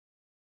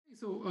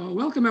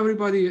Welcome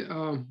everybody.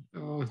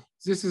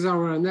 This is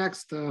our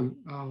next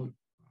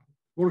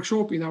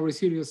workshop in our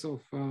series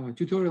of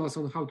tutorials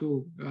on how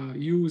to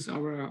use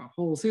our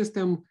whole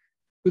system.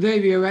 Today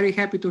we are very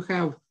happy to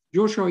have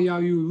Joshua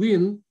Yao-Yu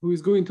Lin, who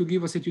is going to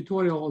give us a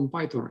tutorial on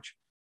PyTorch.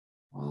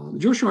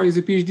 Joshua is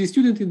a PhD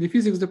student in the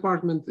physics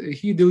department.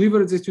 He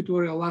delivered this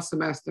tutorial last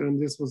semester,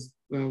 and this was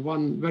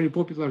one very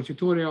popular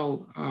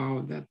tutorial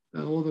that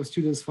a lot of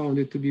students found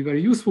it to be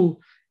very useful.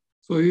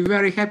 So we're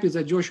very happy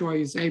that Joshua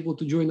is able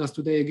to join us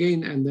today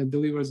again and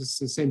delivers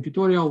the same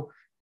tutorial.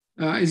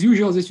 As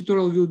usual, this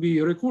tutorial will be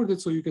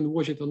recorded so you can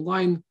watch it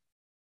online.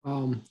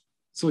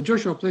 So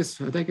Joshua, please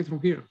take it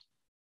from here.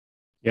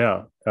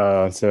 Yeah,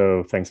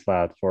 so thanks,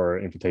 Vlad, for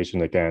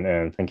invitation again,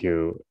 and thank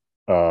you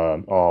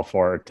all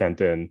for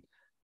attending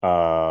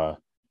the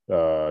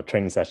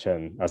training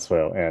session as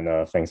well.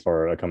 And thanks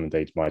for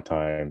accommodating my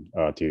time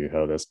to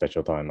hold a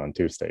special time on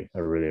Tuesday. I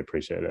really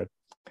appreciate it.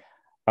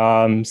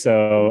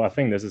 So I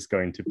think this is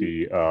going to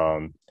be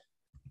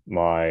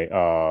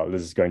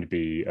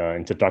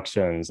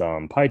introductions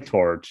on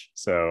PyTorch.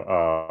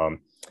 So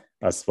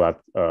as Vlad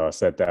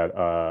said that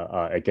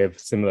I gave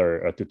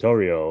similar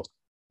tutorial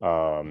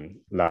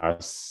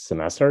last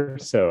semester.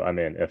 So I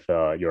mean, if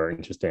you're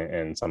interested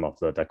in some of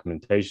the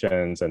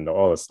documentations and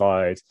all the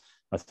slides,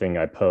 I think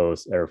I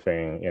post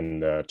everything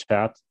in the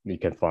chat. You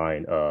can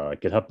find a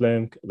GitHub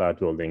link that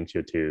will link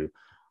you to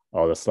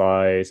all the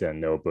slides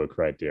and notebook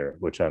right there,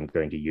 which I'm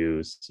going to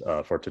use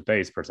for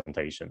today's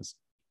presentations.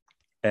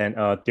 And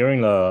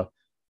during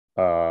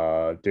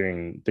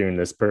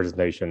this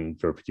presentation,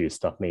 please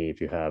stop me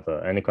if you have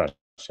any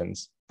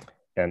questions.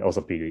 And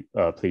also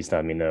please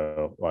let me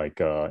know,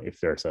 like if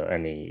there's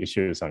any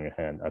issues on your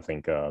hand. I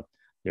think there'll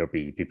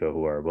be people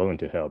who are willing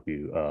to help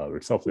you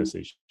resolve this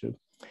issue.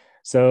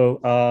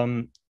 So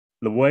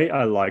the way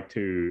I like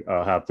to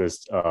have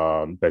this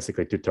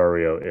basically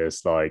tutorial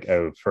is like I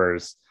would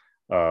first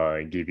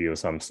give you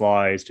some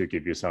slides to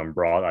give you some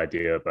broad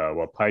idea about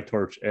what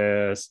PyTorch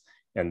is,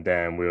 and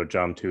then we'll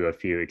jump to a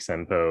few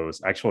examples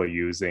actually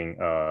using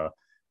a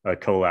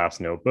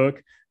Colab's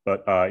notebook.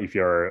 But if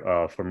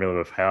you're familiar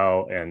with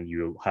HAL and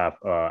you have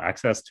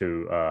access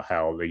to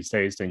HAL these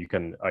days, then you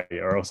can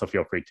also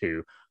feel free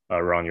to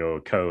run your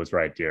codes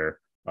right there,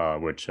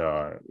 which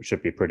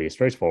should be pretty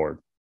straightforward.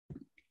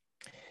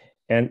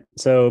 And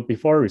so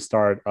before we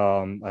start,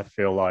 I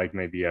feel like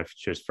maybe I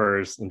should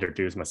first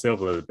introduce myself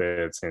a little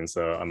bit, since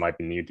I might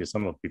be new to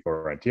some of the people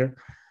right here.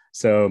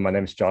 So my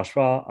name is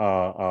Joshua.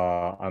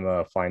 I'm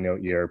a final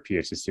year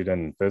PhD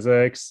student in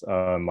physics.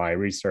 My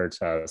research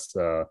has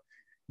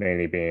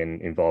mainly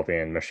been involved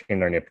in machine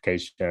learning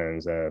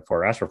applications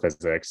for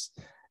astrophysics.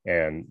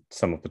 And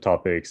some of the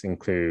topics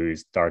include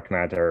dark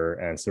matter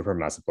and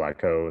supermassive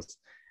black holes.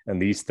 And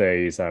these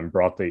days, I'm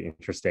broadly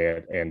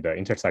interested in the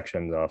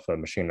intersection of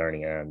machine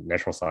learning and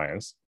natural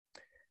science.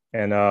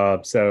 And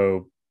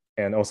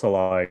and also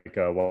like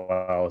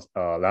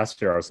last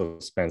year, I also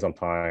spent some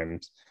time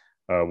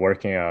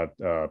working at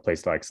a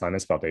place like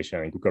Science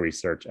Foundation and Google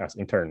Research as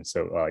intern.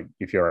 So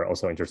if you're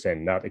also interested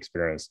in that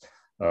experience,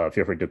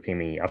 feel free to ping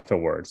me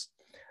afterwards.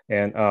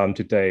 And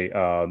today,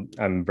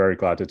 I'm very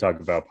glad to talk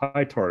about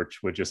PyTorch,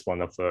 which is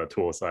one of the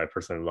tools I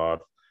personally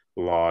love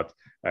a lot.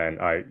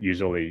 And I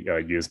usually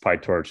use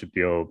PyTorch to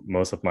build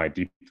most of my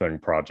deep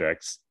learning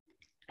projects.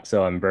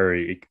 So I'm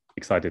very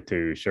excited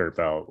to share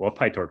about what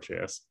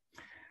PyTorch is.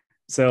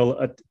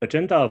 So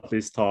agenda of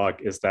this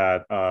talk is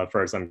that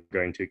first I'm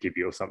going to give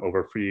you some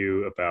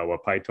overview about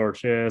what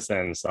PyTorch is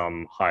and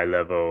some high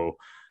level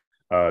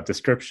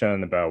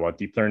description about what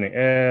deep learning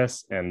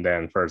is. And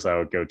then first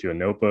I'll go to a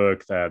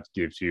notebook that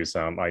gives you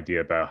some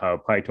idea about how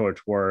PyTorch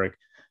works,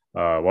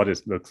 what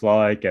it looks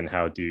like and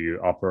how do you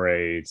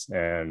operate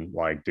and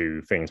like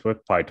do things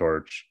with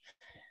PyTorch.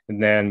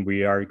 And then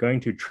we are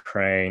going to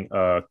train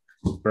a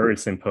very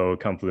simple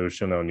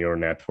convolutional neural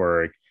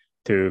network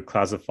to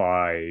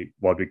classify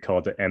what we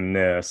call the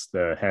MNIST,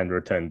 the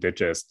handwritten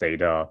digits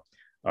data,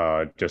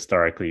 just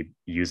directly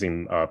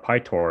using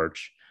PyTorch.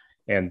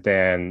 And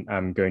then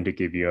I'm going to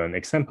give you an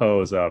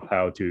examples of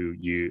how to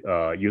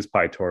use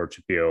PyTorch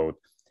to build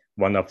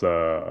one of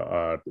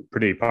the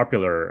pretty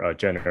popular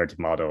generative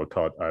model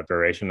called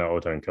variational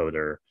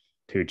autoencoder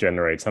to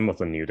generate some of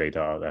the new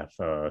data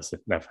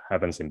that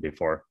haven't seen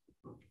before.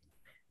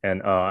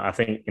 And I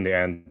think in the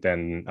end,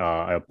 then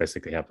I'll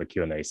basically have the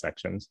Q&A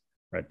sections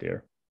right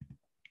there.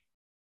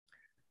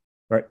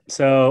 Right,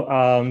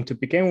 so to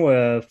begin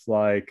with,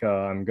 like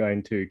I'm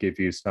going to give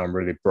you some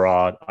really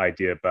broad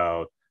idea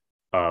about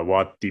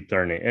what deep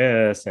learning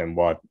is and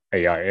what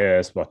AI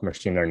is, what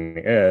machine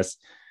learning is.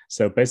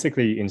 So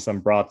basically, in some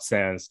broad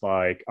sense,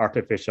 like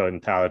artificial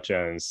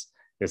intelligence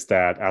is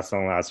that as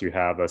long as you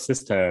have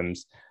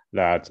systems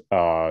that,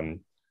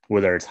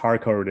 whether it's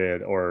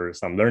hard-coded or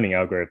some learning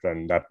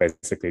algorithm that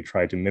basically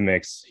try to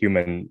mimic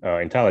human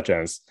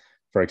intelligence,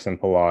 for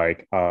example,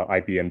 like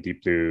IBM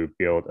Deep Blue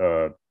built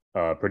a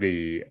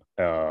pretty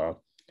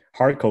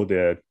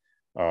hard-coded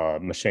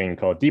machine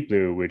called Deep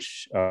Blue,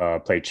 which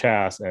played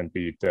chess and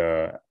beat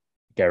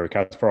Gary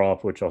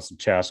Kasparov, which was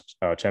chess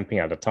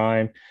champion at the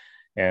time.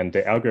 And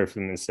the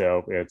algorithm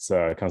itself, it's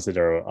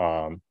considered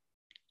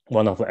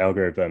one of the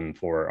algorithms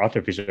for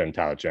artificial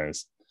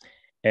intelligence.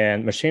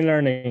 And machine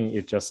learning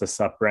is just a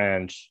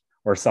sub-branch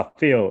or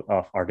subfield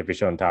of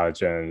artificial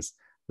intelligence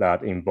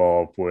that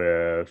involve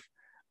with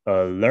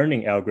a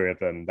learning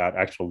algorithm that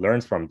actually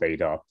learns from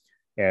data.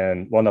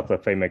 And one of the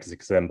famous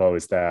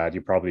examples is that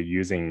you probably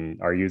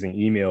are using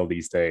email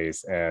these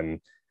days,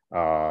 and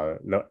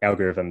the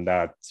algorithm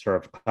that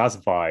sort of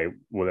classify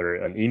whether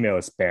an email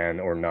is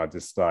spam or not,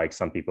 just like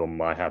some people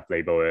might have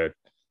labeled it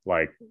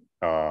like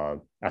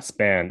as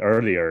spam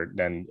earlier.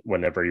 Then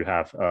whenever you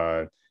have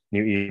a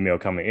new email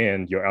coming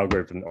in, your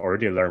algorithm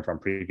already learned from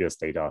previous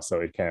data,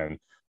 so it can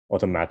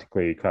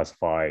automatically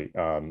classify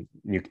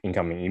new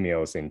incoming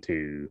emails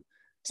into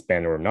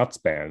spam or not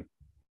spam.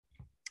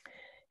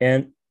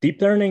 And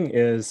deep learning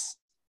is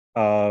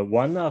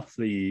one of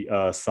the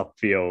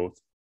subfields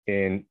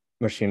in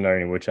machine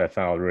learning, which I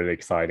found really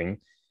exciting.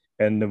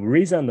 And the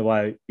reason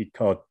why it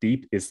called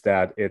deep is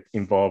that it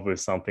involved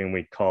with something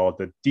we call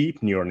the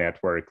deep neural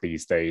network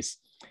these days.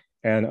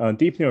 And a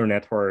deep neural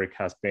network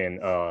has been,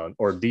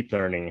 or deep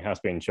learning has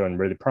been showing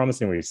really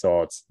promising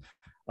results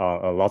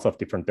on lots of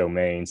different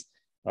domains,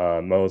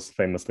 most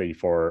famously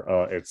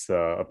for its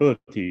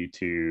ability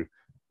to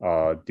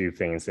do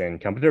things in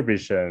computer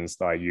visions,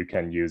 like you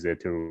can use it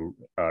to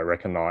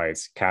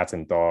recognize cats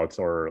and dogs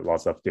or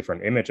lots of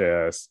different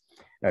images.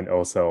 And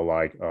also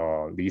like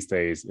these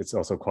days, it's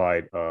also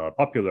quite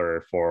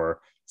popular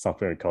for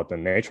something we call the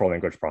natural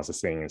language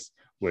processing,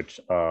 which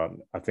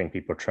I think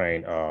people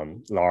train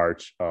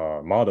large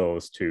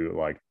models to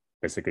like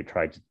basically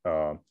try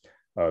to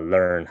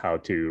learn how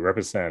to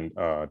represent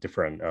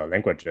different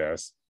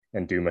languages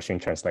and do machine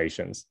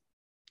translations.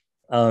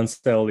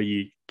 So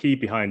the key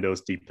behind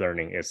those deep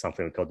learning is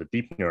something we call the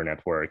deep neural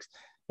networks.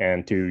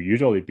 And to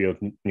usually build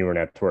neural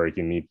network,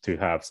 you need to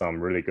have some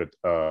really good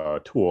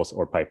tools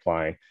or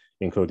pipeline,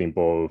 including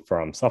both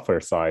from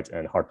software side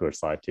and hardware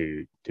side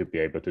to be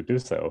able to do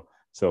so.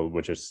 So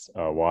which is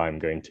why I'm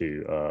going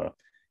to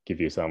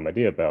give you some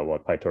idea about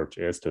what PyTorch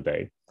is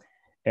today.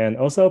 And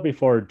also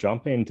before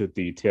jumping into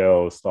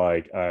details,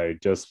 like I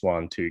just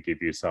want to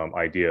give you some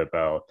idea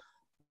about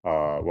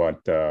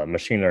what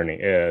machine learning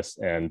is,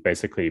 and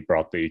basically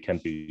broadly can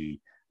be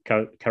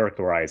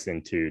characterized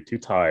into two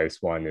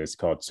types. One is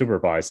called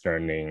supervised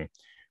learning,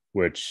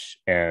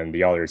 and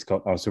the other is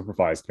called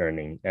unsupervised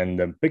learning. And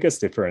the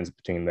biggest difference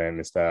between them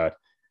is that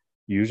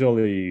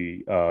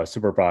usually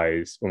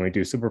when we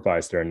do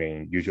supervised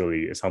learning,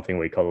 usually something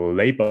we call a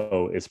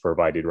label is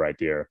provided right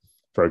there.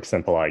 For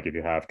example, like if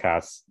you have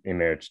cat's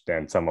image,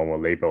 then someone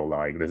will label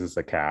like this is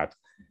a cat.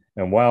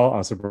 And while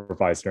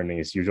unsupervised learning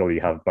is usually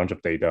you have a bunch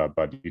of data,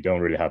 but you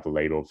don't really have a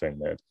label in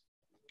it.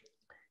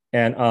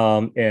 And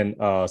in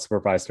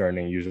supervised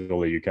learning,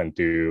 usually you can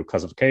do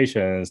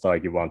classifications,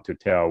 like you want to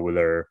tell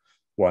whether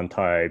one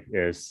type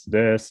is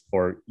this,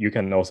 or you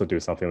can also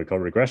do something we call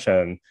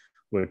regression,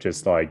 which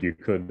is like you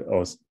could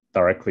also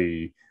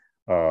directly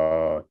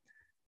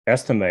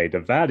estimate the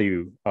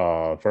value.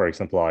 For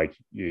example, like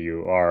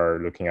you are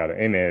looking at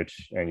an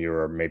image and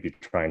you're maybe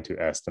trying to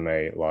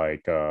estimate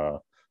like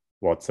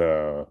what's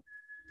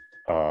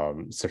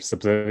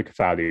specific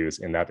values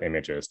in that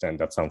images, then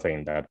that's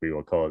something that we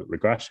will call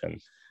regression.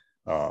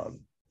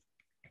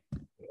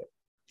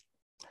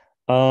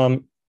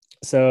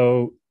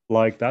 So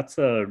like that's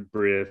a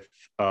brief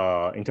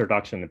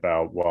introduction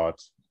about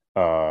what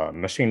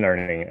machine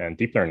learning and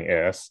deep learning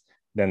is.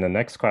 Then the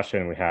next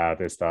question we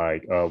have is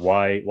like,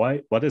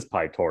 what is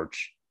PyTorch?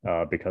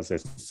 Because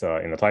it's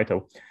in the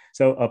title.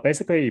 So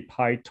basically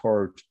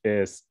PyTorch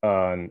is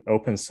an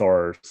open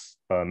source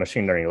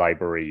machine learning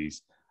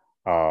libraries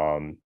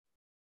for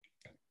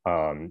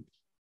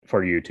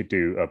you to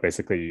do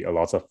basically a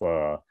lot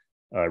of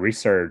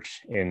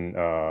research in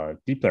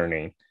deep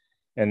learning.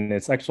 And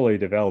it's actually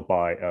developed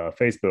by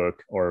Facebook,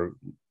 or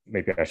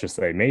maybe I should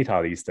say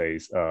Meta these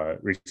days,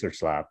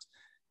 research labs.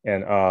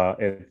 And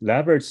it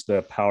leverages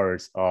the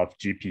powers of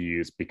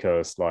GPUs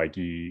because like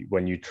usually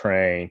when you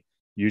train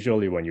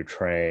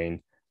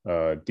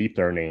deep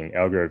learning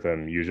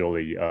algorithm,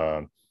 usually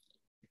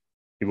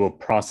it will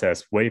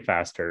process way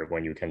faster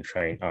when you can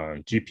train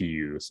on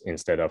GPUs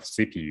instead of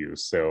CPUs.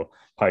 So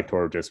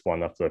PyTorch is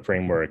one of the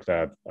frameworks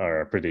that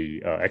are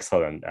pretty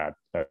excellent at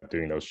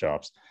doing those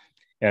jobs.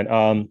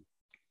 And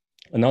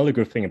another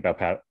good thing about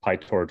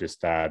PyTorch is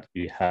that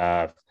we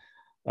have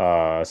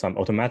some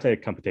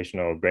automatic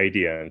computational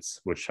gradients,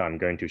 which I'm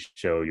going to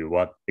show you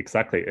what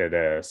exactly it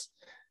is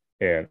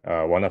in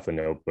one of the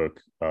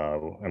notebooks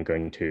I'm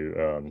going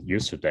to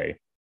use today.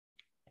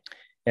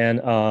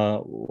 And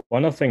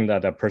one of the things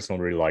that I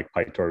personally really like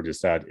PyTorch is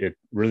that it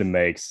really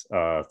makes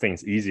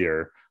things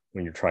easier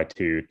when you try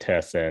to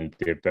test and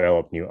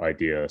develop new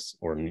ideas,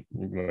 or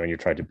when you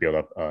try to build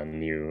up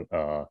new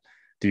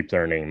deep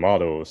learning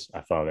models.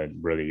 I found it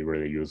really,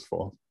 really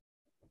useful.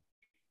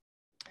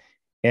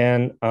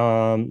 And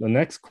the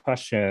next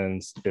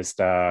question is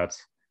that,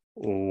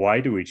 why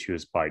do we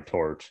choose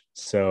PyTorch?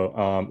 So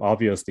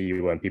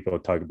obviously when people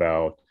talk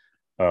about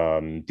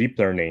deep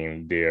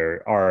learning,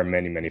 there are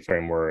many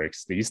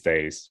frameworks these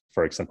days.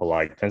 For example,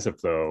 like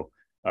TensorFlow,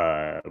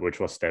 which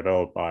was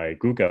developed by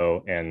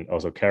Google, and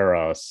also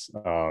Keras,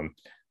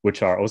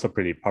 which are also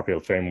pretty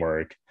popular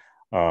framework.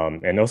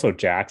 And also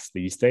JAX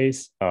these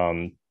days,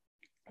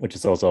 which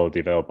is also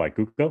developed by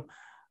Google.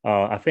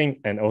 I think,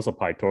 and also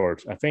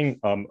PyTorch. I think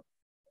all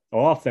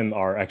of them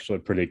are actually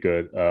pretty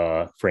good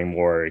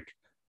framework,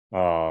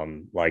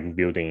 like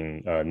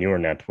building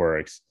neural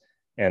networks.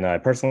 And I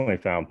personally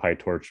found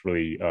PyTorch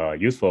really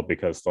useful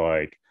because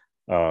I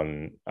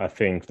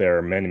think there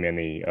are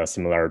many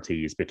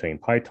similarities between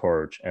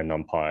PyTorch and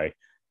NumPy.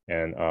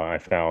 And I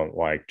found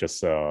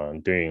just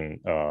doing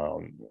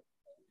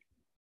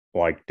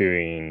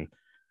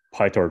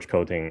PyTorch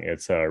coding,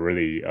 it's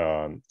really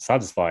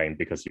satisfying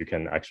because you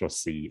can actually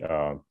see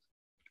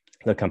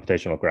the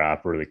computational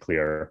graph really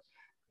clear.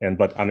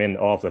 But I mean,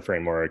 all of the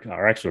framework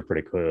are actually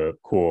pretty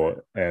cool.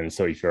 And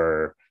so if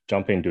you're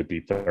jumping into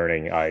deep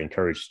learning, I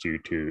encourage you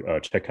to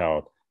check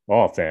out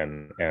all of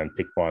them and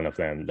pick one of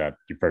them that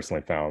you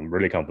personally found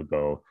really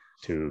comfortable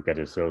to get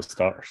yourself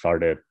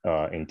started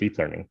in deep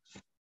learning.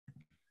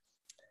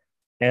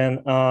 And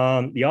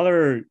the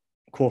other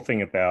cool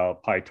thing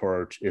about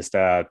PyTorch is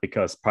that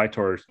because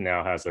PyTorch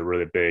now has a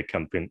really big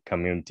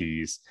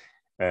communities,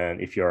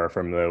 and if you are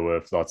familiar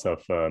with lots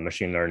of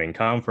machine learning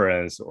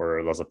conference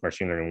or lots of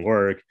machine learning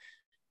work,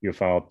 you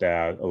found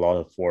that a lot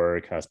of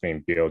work has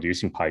been built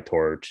using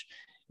PyTorch.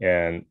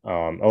 And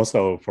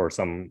also for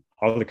some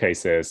other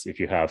cases, if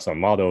you have some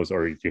models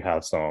or if you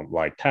have some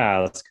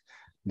tasks,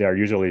 there are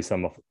usually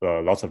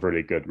lots of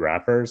really good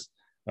wrappers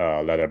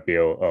that are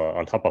built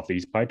on top of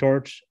these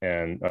PyTorch.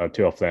 And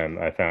two of them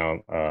I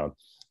found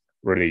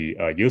really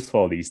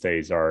useful these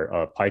days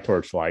are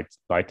PyTorch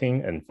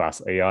Lighting and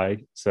Fast AI.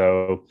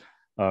 So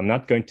I'm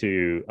not going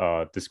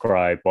to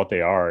describe what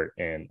they are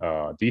in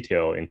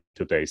detail in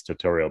today's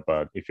tutorial,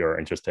 but if you're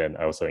interested,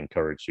 I also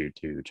encourage you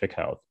to check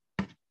out.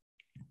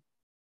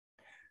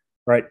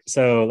 Right,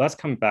 so let's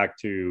come back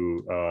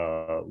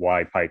to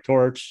why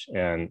PyTorch.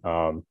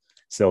 And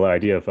so the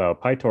idea of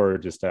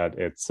PyTorch is that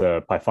it's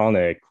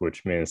Pythonic,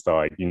 which means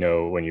that,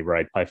 when you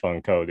write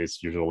Python code,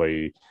 it's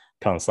usually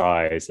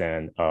concise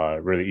and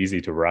really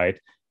easy to write.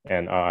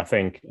 And I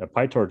think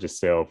PyTorch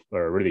itself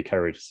really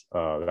carries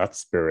that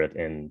spirit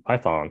in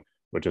Python,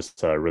 which is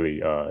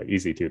really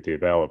easy to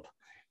develop.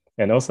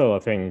 And also, I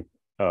think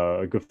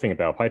a good thing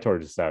about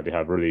PyTorch is that they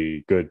have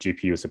really good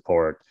GPU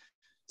support.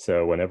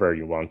 So whenever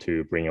you want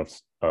to bring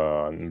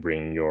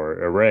your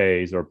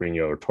arrays or bring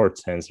your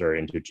torch tensor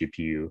into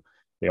GPU,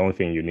 the only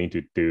thing you need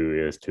to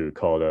do is to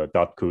call the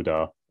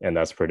 .CUDA, and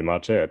that's pretty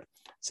much it.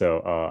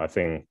 So I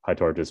think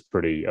PyTorch is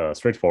pretty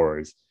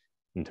straightforward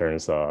in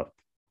terms of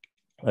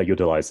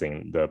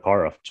utilizing the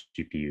power of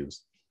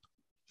GPUs.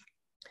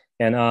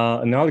 And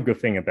another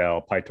good thing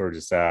about PyTorch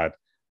is that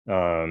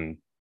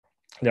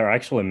there are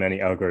actually many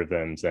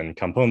algorithms and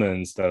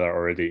components that are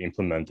already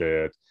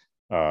implemented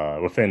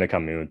within the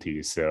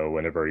community. So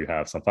whenever you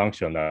have some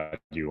function that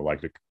you would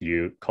like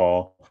to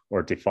call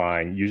or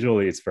define,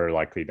 usually it's very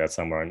likely that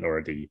someone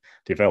already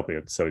developed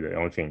it. So the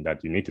only thing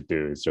that you need to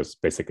do is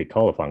just basically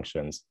call the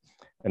functions.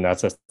 And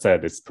as I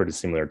said, it's pretty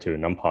similar to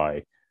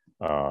NumPy,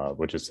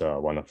 which is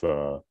one of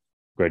the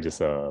greatest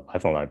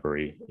Python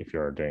library if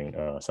you're doing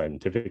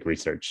scientific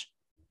research.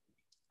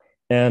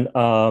 And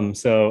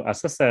so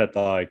as I said,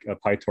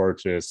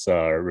 PyTorch is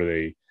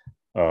really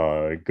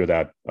good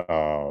at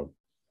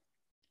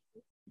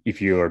if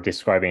you are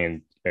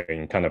describing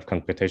in kind of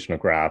computational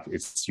graph,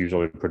 it's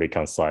usually pretty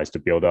concise to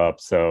build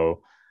up.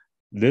 So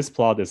this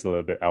plot is a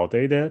little bit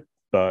outdated,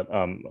 but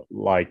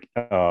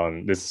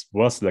this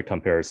was the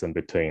comparison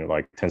between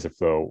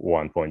TensorFlow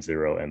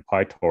 1.0 and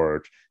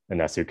PyTorch.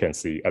 And as you can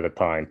see at the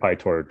time,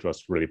 PyTorch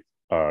was really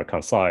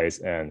concise,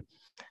 and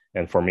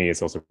for me,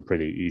 it's also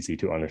pretty easy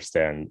to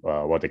understand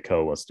what the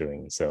code was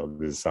doing. So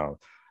this is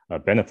a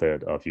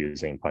benefit of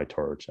using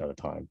PyTorch at the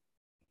time.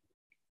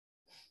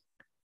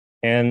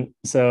 And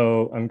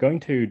so I'm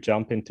going to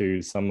jump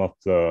into some of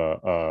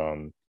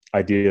the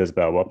ideas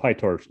about what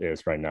PyTorch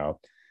is right now.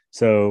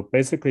 So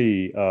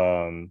basically,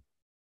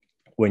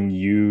 when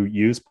you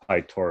use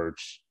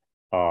PyTorch,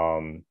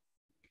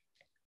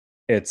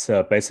 it's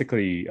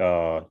basically,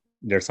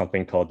 there's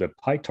something called the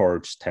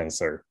PyTorch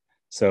tensor.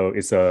 So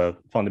it's a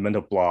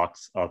fundamental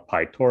blocks of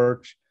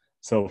PyTorch.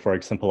 So for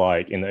example,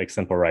 in the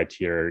example right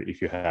here,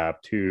 if you have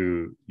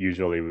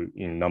usually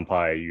in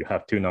NumPy, you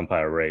have two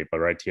NumPy array, but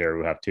right here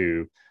we have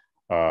two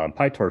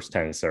PyTorch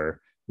tensor.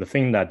 The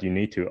thing that you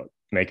need to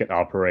make it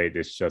operate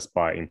is just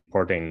by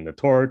importing the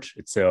torch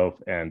itself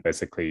and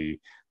basically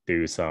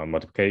do some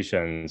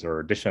multiplications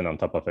or addition on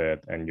top of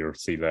it, and you'll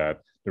see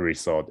that the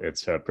result,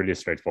 it's pretty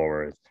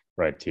straightforward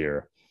right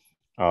here.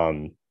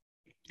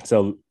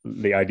 So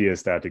the idea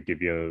is that to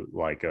give you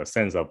a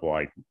sense of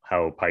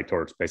how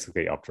PyTorch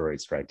basically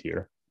operates right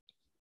here.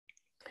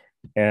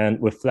 And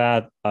with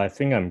that, I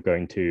think I'm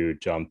going to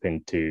jump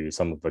into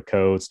some of the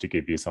codes to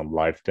give you some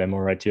live demo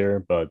right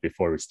here. But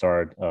before we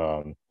start,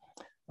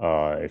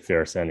 if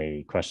there's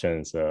any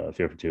questions, feel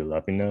free to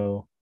let me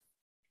know.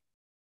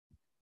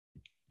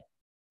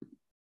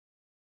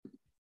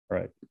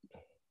 Right.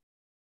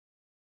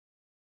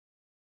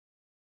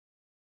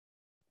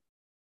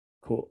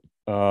 Cool.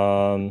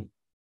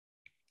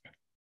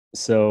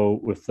 So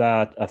with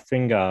that, I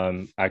think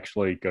I'm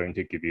actually going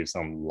to give you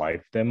some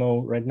live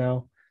demo right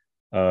now.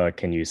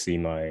 Can you see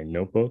my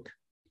notebook?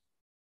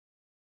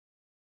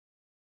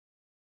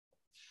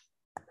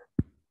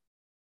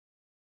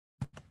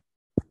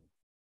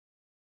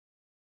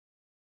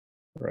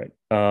 Right.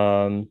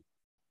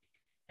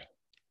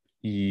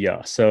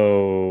 Yeah,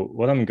 so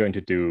what I'm going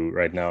to do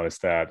right now is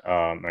that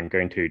I'm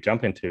going to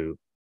jump into,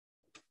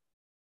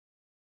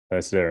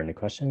 is there any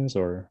questions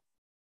or?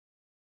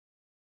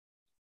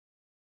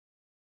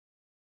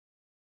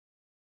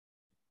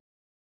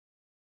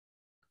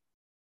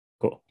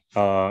 Cool.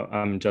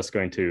 I'm just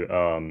going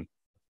to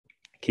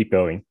keep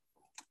going.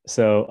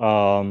 So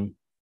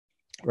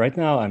right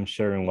now I'm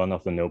sharing one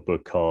of the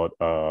notebook called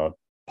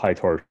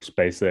PyTorch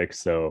Basics.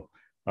 So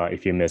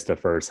if you missed the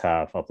first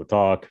half of the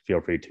talk,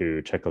 feel free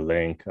to check a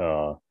link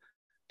to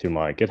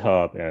my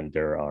GitHub, and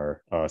there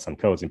are some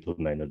codes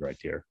implemented right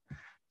here.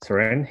 So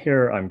in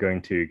here, I'm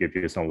going to give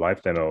you some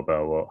live demo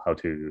about how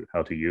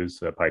to use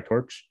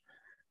PyTorch.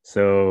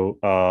 So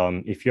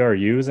if you are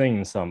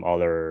using some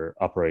other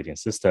operating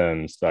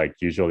systems, like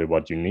usually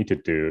what you need to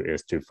do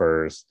is to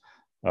first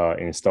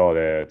install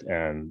it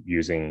and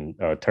using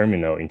a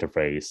terminal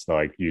interface.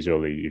 Like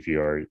usually if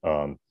you're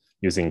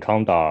using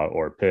conda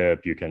or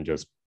pip, you can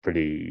just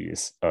pretty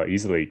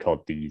easily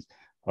copy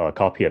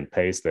and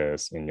paste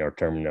this in your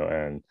terminal.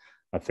 And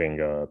I think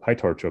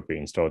PyTorch will be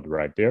installed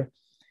right there.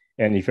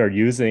 And if you're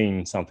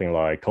using something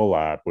like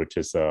Colab, which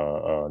is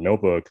a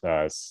notebook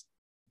that's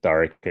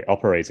directly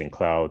operates in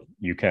cloud,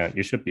 you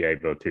should be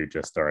able to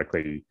just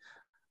directly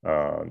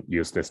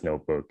use this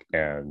notebook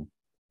and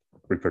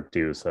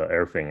reproduce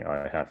everything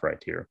I have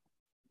right here.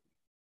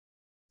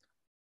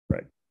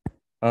 Right.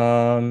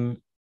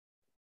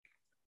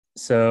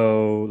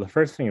 So the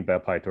first thing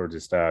about PyTorch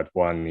is that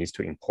one needs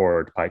to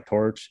import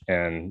PyTorch,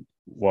 and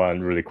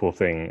one really cool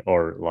thing,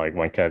 or like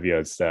one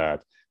caveat, is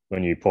that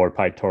when you import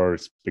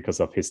PyTorch, because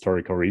of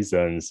historical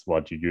reasons,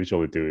 what you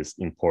usually do is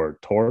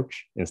import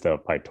Torch instead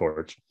of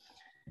PyTorch.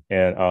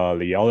 And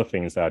the other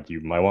things that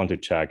you might want to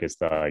check is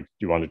that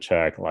you want to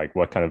check like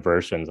what kind of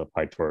versions of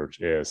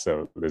PyTorch is.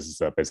 So this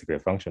is basically a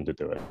function to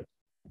do it.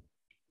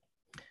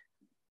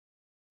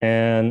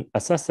 And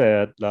as I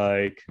said,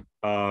 like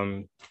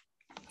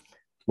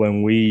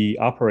when we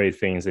operate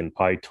things in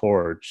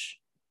PyTorch,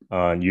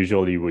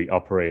 usually we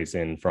operate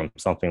from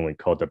something we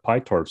call the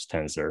PyTorch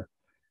tensor.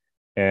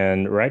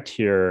 And right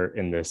here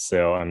in this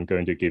cell, I'm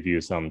going to give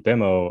you some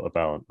demo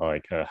about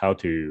like how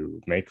to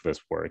make this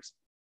work.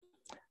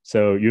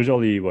 So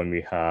usually when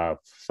we have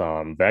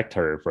some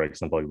vector, for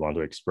example, we want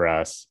to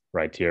express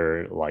right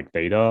here like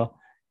data,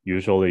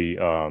 usually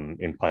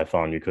in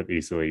Python, you could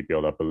easily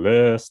build up a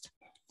list.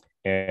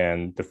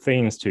 And the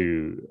things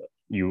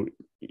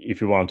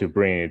if you want to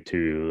bring it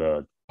to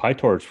the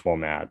PyTorch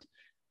format,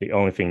 the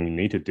only thing you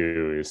need to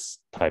do is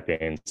type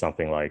in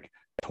something like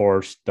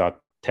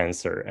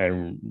torch.tensor,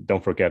 and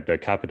don't forget the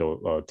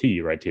capital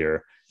T right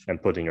here,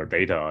 and put in your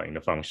data in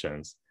the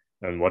functions.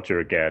 And what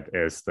you'll get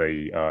is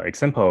the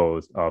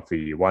examples of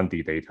the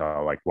 1D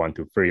data, like 1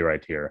 to 3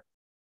 right here.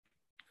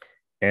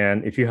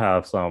 And if you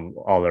have some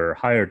other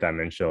higher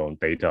dimensional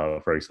data,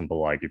 for example,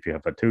 like if you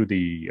have a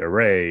 2D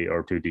array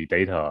or 2D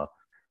data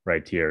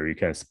right here, you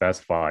can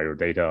specify your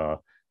data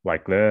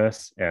like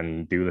this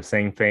and do the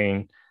same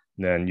thing.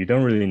 Then you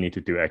don't really need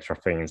to do extra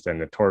things. Then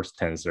the torch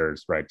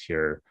tensors right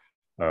here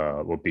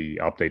will be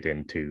updated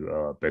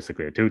into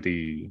basically a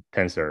 2D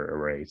tensor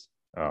arrays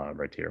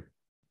right here.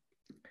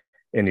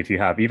 And if you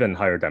have even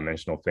higher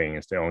dimensional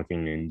things, the only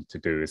thing you need to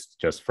do is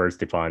just first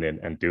define it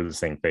and do the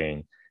same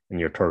thing.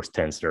 And your torch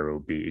tensor will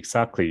be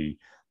exactly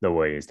the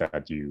ways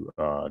that you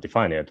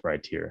define it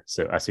right here.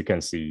 So as you can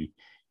see,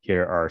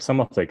 here are some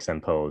of the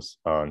examples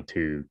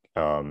to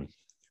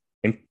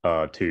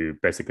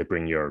basically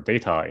bring your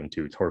data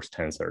into torch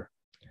tensor.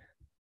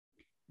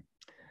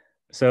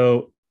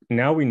 So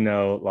now we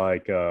know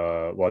like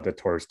what the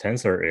torch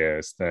tensor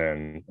is.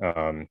 Then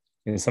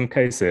in some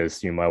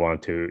cases, you might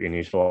want to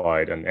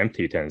initialize an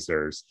empty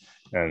tensors,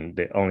 and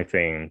in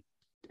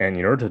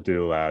order to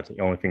do that,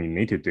 the only thing you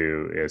need to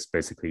do is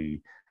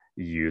basically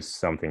use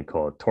something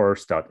called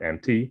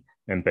torch.empty,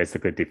 and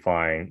basically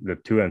define the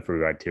 2 and 3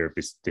 right here,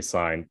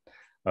 define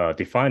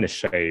the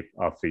shape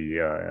of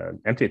the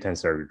empty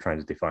tensor you're trying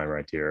to define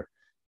right here.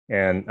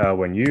 And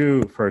when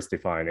you first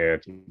define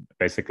it,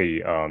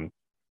 basically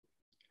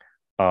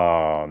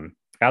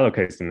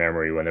allocates the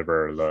memory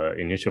whenever the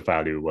initial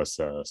value was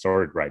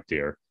stored right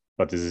there.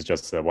 But this is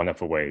just one of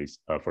the ways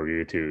for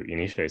you to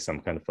initiate some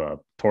kind of a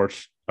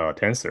torch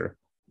tensor.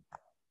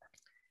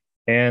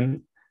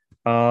 And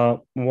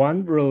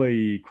one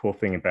really cool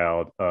thing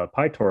about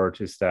PyTorch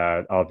is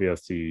that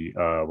obviously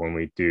when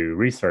we do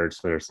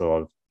research, there's a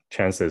lot of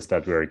chances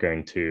that we're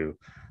going to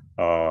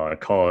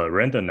call a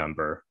random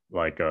number,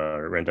 like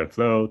a random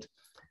float.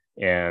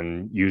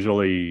 And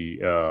usually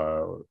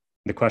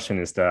the question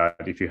is that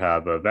if you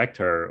have a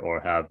vector or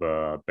have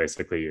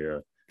basically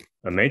a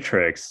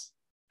matrix,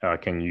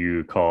 can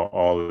you call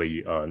all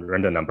the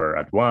random number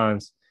at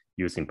once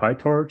using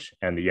PyTorch?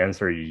 And the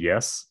answer is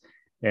yes.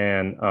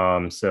 And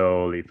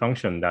so the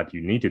function that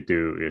you need to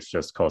do is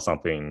just call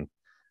something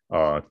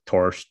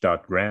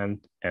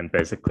torch.rand. And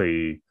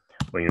basically,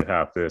 when you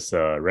have this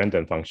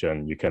random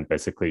function, you can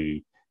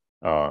basically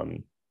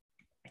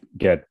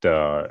get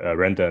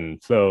random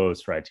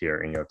flows right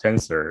here in your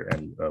tensor,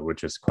 and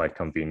which is quite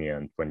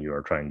convenient when you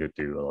are trying to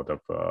do a lot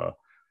of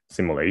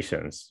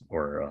simulations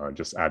or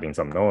just adding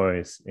some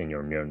noise in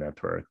your neural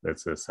network.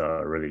 This is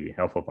a really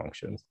helpful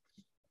function.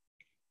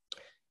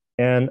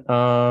 And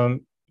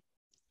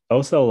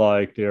also,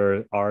 like,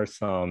 there are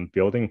some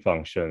building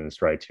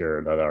functions right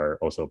here that are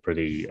also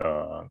pretty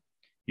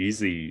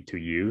easy to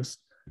use.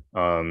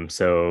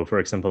 So for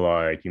example,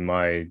 like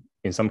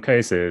in some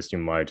cases, you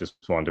might just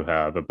want to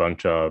have a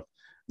bunch of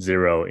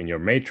 0 in your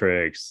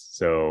matrix.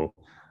 So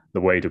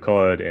the way to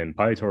call it in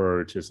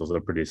PyTorch is also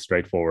pretty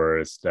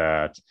straightforward, is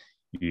that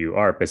you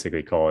are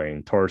basically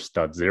calling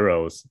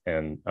torch.zeros,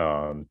 and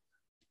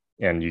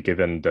you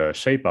given the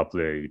shape of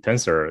the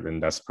tensor, then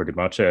that's pretty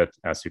much it.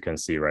 As you can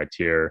see right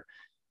here,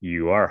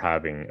 you are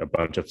having a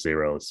bunch of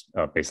zeros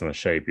based on the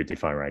shape you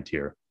define right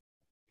here.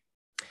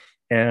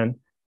 And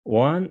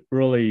one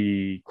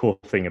really cool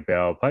thing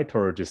about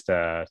PyTorch is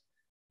that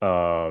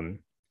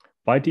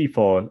by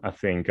default, I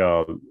think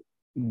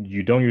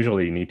you don't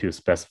usually need to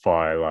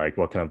specify like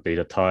what kind of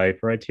data type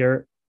right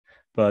here.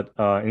 But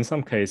in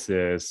some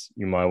cases,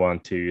 you might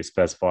want to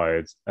specify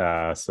it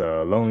as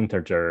long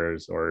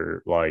integers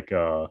or like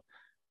the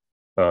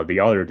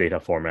other data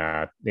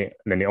format. Then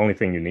the only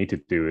thing you need to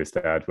do is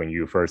that when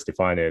you first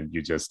define it,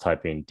 you just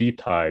type in deep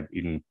type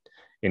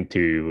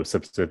into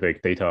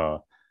specific data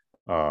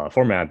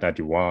format that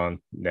you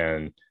want.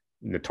 Then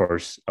the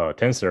Torch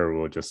tensor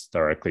will just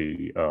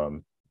directly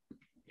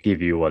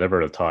give you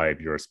whatever the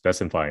type you're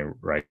specifying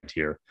right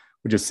here,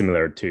 which is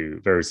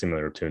very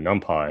similar to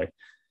NumPy.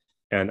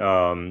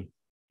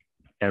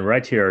 And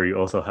right here, you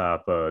also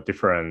have a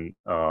different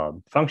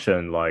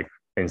function, like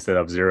instead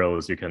of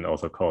zeros, you can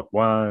also call it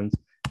ones.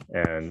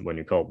 And when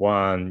you call it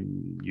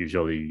 1,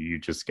 usually you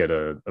just get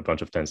a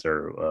bunch of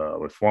tensor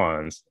with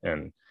ones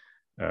and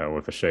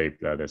with a shape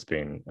that has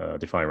been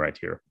defined right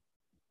here.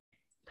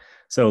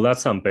 So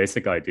that's some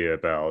basic idea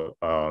about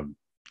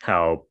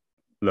how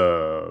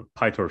the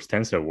PyTorch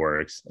tensor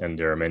works. And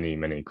there are many,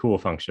 many cool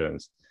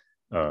functions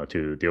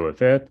to deal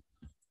with it.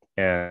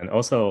 And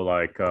also,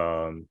 like,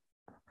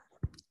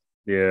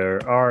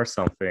 there are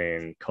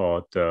something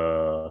called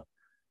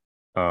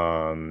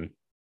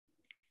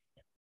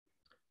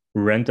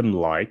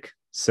random-like.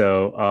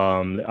 So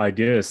the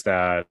idea is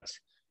that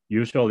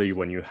usually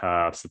when you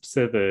have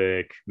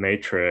specific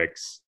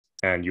matrix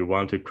and you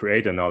want to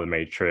create another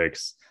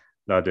matrix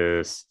that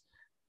is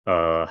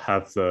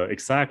have the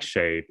exact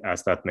shape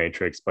as that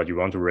matrix, but you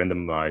want to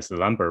randomize the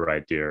number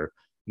right there,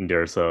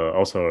 there's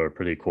also a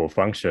pretty cool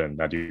function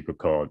that you could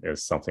call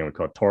is something we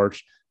call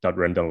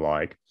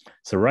torch.random-like.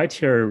 So right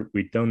here,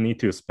 we don't need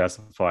to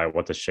specify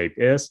what the shape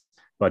is,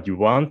 but you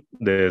want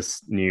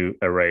this new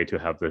array to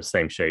have the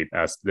same shape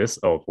as this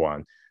old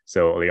one.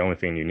 So the only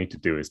thing you need to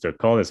do is to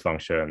call this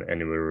function,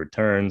 and it will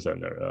returns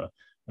and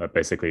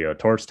basically a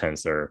torch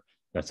tensor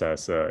that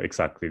has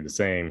exactly the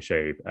same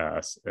shape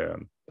as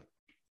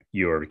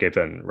you're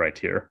given right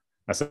here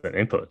as an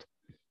input.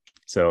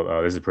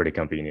 So this is pretty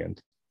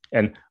convenient.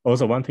 And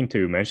also one thing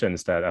to mention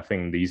is that I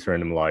think these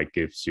random-like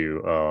gives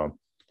you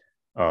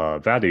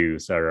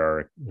values that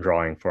are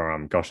drawing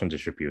from Gaussian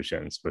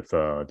distributions with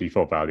a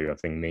default value. I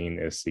think mean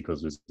is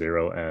equals to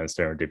 0 and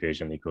standard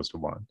deviation equals to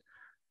 1,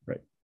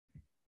 right?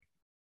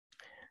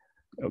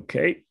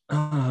 Okay,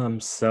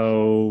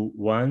 so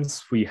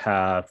once we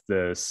have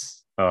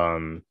this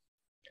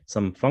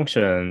some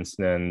functions,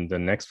 then the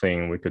next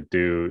thing we could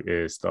do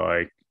is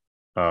like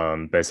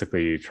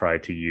basically try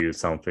to use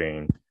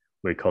something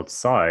we call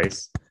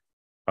size.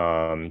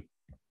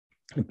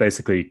 It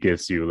basically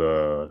gives you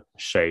the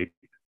shape,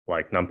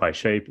 like NumPy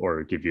shape,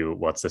 or give you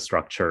what's the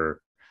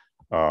structure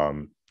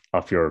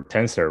of your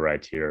tensor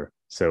right here.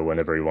 So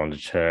whenever you want to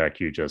check,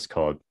 you just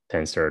call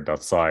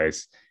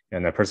tensor.size.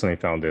 And I personally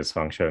found this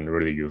function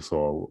really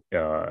useful,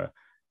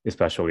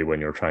 especially when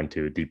you're trying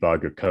to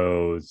debug your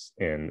codes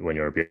and when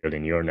you're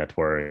building your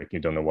network, you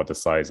don't know what the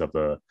size of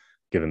the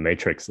given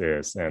matrix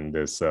is. And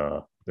this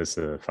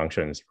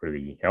function is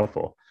really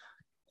helpful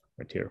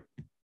right here.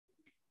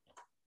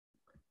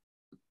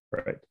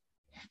 Right.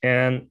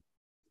 And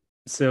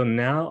so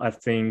now I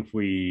think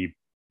we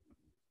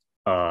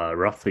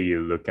roughly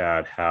look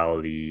at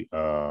how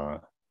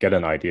get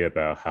an idea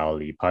about how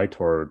the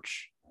PyTorch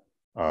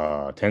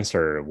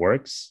tensor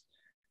works.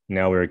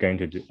 Now we're going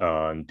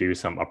to do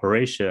some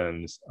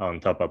operations on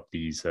top of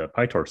these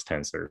PyTorch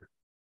tensor.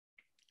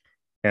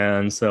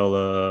 And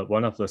so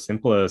one of the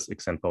simplest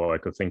example I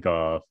could think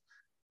of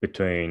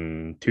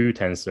between two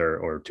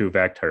tensor or two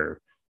vector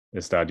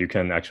is that you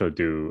can actually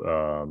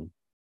do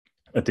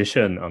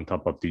addition on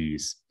top of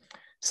these.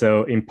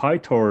 So in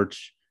PyTorch,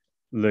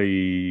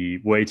 the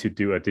way to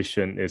do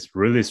addition is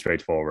really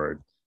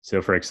straightforward.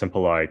 So for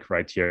example, like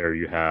right here,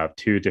 you have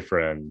two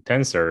different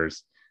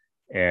tensors.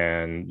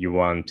 and you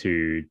want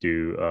to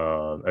do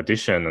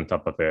addition on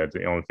top of it,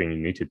 the only thing you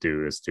need to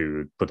do is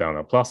to put down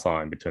a plus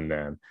sign between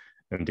them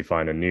and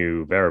define a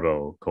new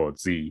variable called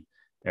z.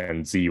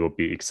 And z will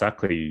be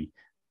exactly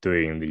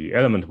doing the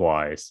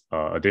element-wise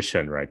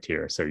addition right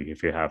here. So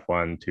if you have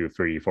 1, 2,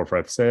 3, 4,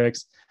 5,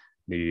 6,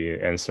 the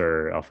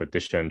answer of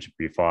addition should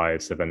be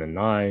 5, 7, and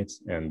 9.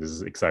 And this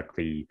is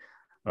exactly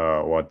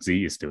what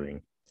z is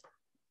doing.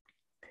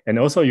 And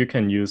also you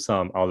can use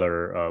some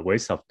other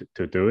ways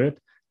to do it.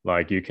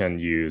 Like you can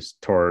use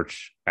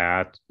torch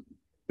add.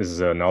 This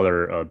is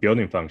another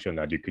building function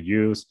that you could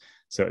use.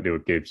 So it will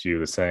give you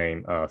the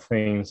same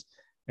things.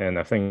 And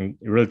I think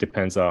it really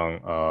depends on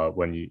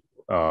when you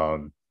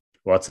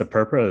what's the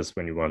purpose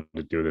when you want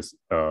to do this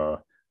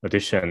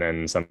addition. And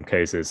in some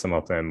cases, some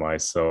of them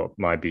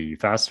might be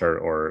faster,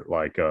 or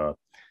like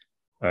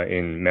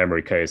in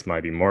memory case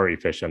might be more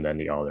efficient than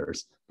the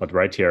others. But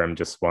right here, I'm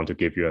just want to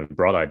give you a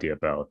broad idea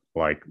about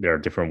like there are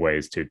different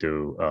ways to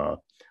do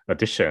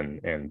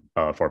addition and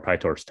for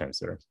PyTorch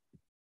tensor.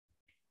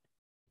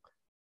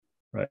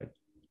 Right.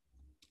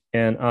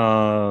 And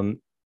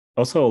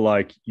also,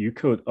 like you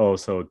could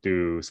also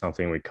do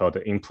something we call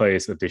the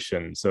in-place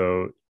addition.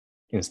 So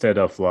instead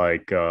of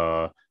like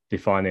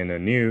defining a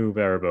new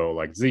variable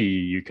like z,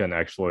 you can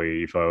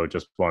actually, if I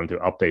just want to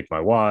update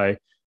my y,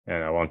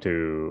 and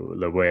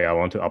the way I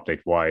want to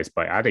update y is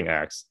by adding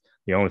x,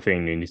 the only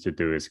thing you need to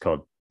do is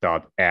called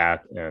dot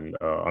add and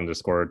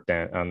underscore,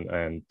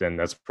 and then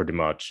that's pretty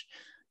much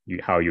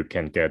how you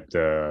can get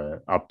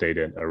the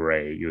updated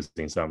array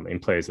using some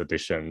in-place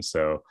addition.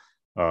 So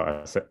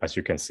as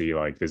you can see,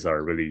 like these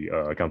are really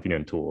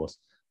convenient tools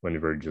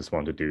whenever you just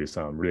want to do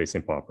some really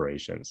simple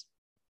operations.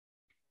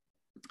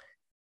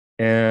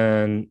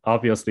 And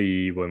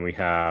obviously, when we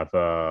have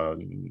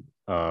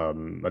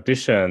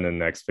addition, the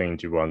next thing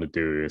you want to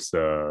do is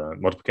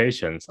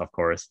multiplications, of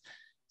course.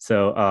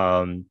 So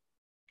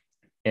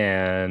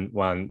and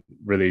one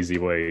really easy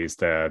way is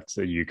that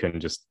you can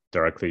just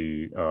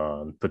directly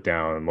put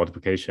down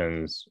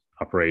multiplications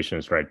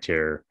operations right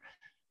here.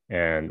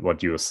 And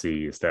what you'll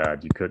see is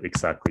that you could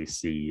exactly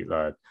see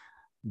that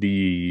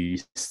the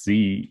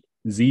z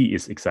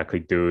is exactly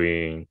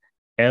doing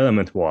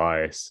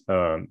element-wise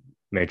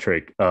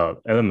matrix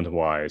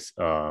element-wise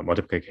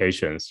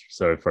multiplications.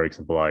 So for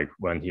example, like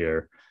when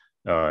here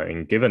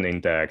in given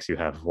index, you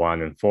have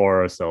 1 and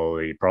 4, so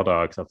the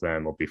products of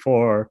them will be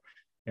 4,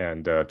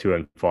 and 2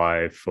 and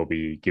 5 will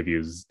give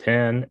you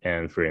 10,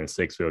 and 3 and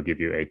 6 will give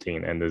you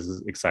 18. And this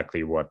is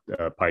exactly what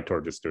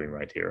PyTorch is doing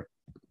right here.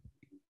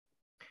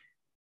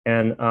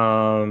 And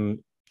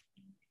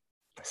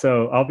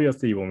so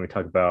obviously, when we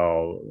talk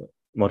about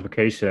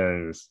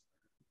multiplications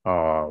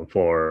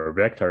for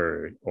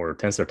vector or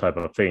tensor type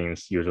of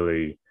things,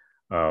 usually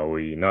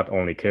we not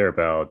only care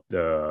about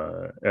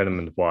the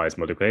element-wise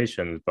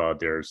multiplications, but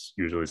there's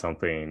usually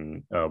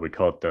something we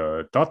call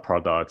the dot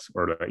products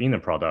or the inner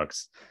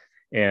products.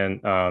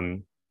 And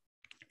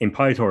in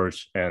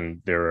PyTorch,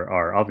 and there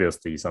are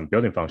obviously some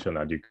building function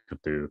that you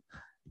could do.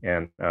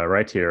 And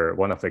right here,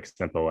 one of the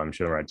example I'm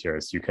showing right here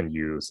is you can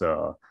use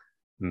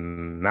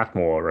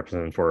mathmul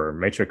represent for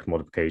matrix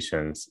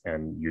multiplications,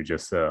 and you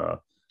just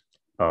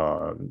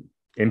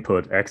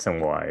input x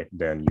and y,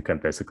 then you can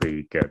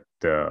basically get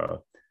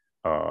the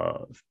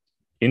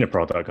inner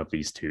product of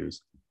these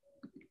twos.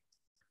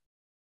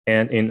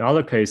 And in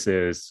other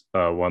cases,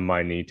 one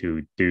might need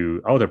to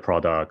do outer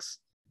products.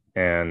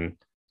 And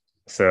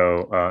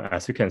so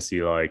as you can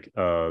see, like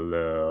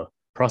the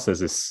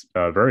process is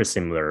very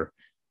similar.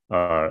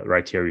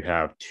 Right here, you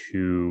have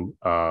two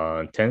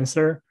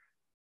tensor,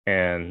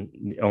 and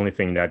the only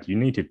thing that you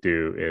need to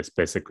do is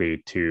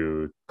basically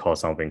to call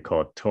something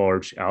called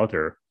torch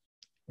outer,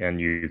 and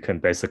you can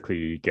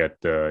basically get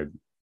the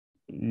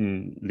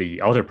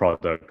outer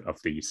product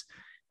of these.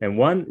 And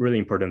one really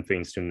important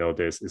thing to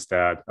notice is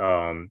that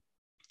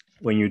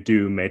when you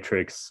do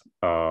matrix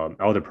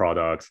outer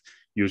products,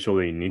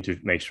 usually you need to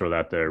make sure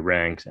that the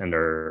ranks and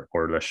or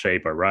the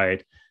shape are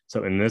right.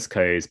 So in this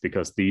case,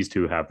 because these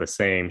two have the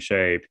same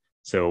shape,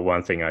 so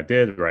one thing I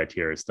did right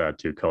here is that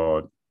to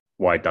call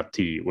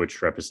y.t,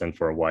 which represent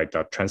for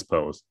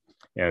y.transpose.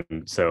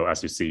 And so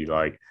as you see,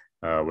 like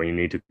when you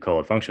need to call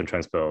a function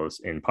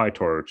transpose in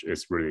PyTorch,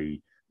 it's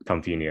really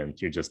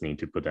convenient. You just need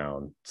to put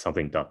down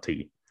something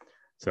 .t.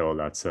 So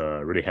that's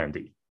really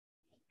handy,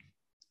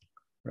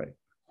 right?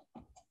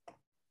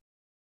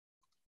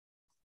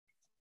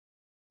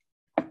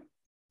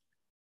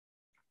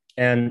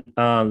 And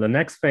the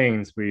next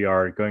things we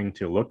are going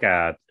to look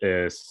at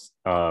is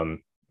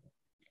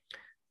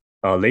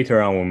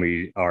later on when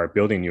we are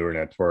building neural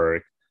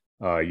network,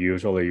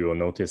 usually you will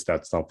notice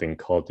that something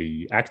called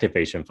the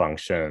activation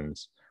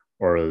functions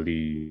or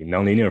the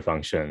nonlinear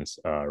functions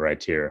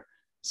right here.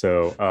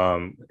 So,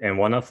 and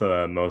one of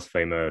the most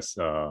famous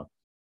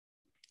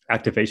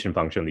activation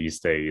function these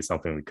days is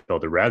something we call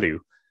the ReLU.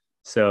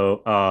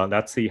 So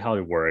let's see how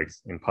it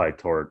works in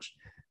PyTorch.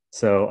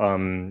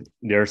 So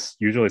there's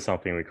usually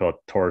something we call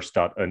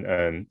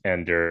torch.nn,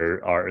 and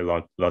there are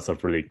lots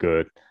of really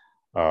good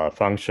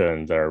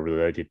functions that are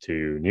related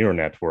to neural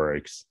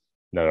networks.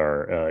 that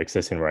are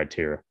existing right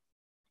here.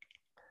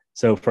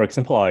 So for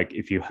example, like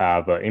if you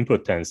have an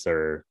input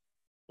tensor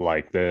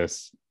like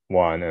this,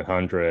 1 and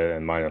 100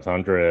 and minus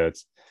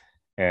hundreds,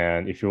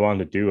 and if you want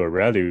to do a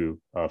ReLU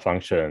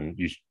function,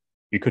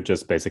 you could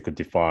just basically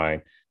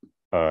define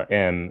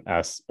m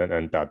as an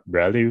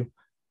n.ReLU,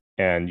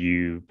 and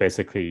you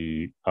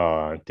basically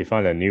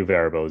define a new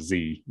variable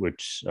z,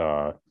 which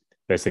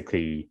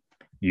basically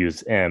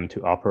use m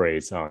to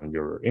operate on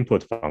your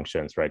input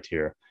functions right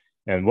here.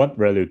 And what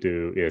ReLU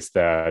do is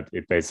that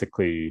it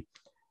basically,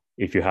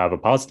 if you have a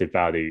positive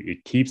value,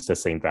 it keeps the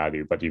same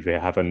value, but if you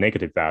have a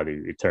negative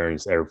value, it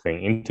turns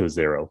everything into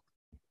 0.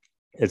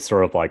 It's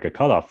sort of like a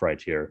cutoff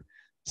right here.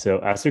 So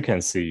as you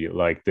can see,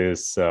 like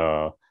this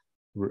and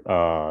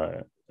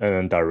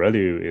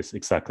ReLU is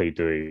exactly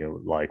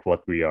doing like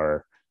what we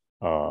are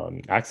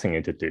asking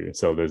it to do.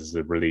 So this is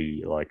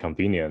really like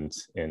convenient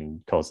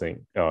in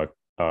calling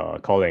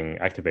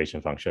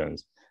activation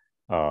functions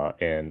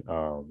in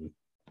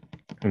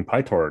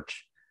PyTorch.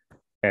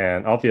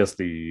 And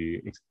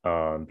obviously,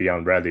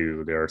 beyond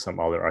ReLU, there are some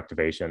other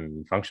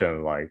activation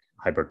function like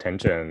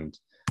hypertangent.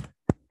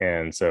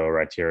 And so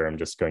right here, I'm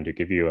just going to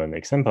give you an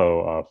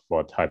example of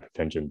what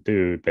hypertangent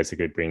do.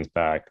 Basically, it brings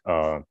back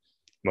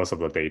most of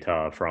the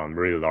data from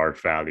really large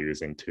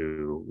values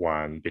into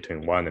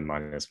between 1 and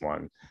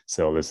 -1.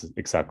 So this is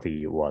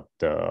exactly what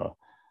the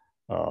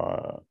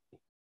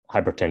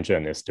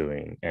hypertangent is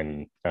doing.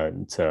 And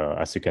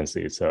as you can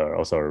see, it's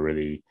also a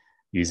really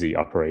easy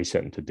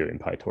operation to do in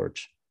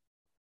PyTorch.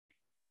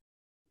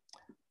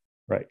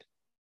 Right.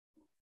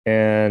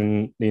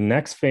 And the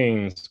next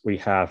things we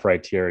have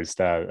right here is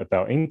that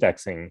about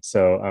indexing.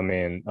 So, I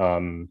mean,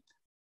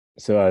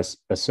 so I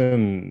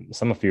assume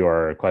some of you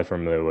are quite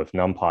familiar with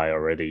NumPy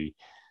already.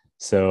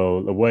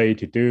 So the way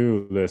to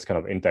do this kind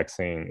of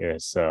indexing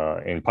is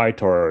in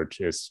PyTorch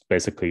is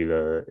basically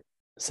the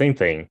same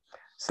thing.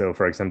 So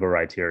for example,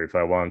 right here, if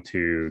I want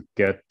to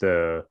get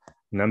the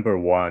number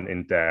 1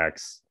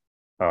 index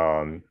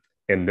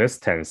in this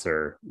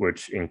tensor,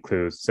 which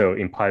includes, so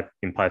in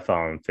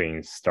Python,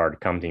 things start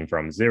counting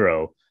from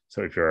 0.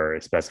 So if you're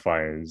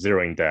specifying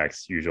 0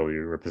 index, usually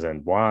you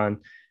represent 1.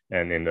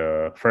 And in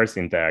the first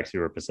index, it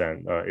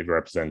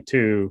represents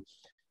 2.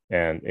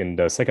 And in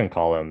the second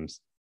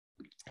columns,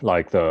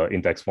 like the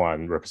index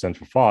 1 represents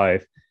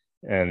 5.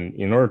 And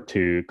in order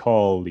to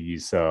call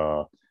these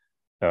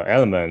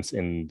elements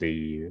in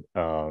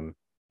a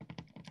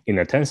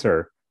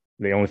tensor,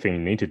 the only thing you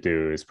need to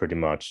do is pretty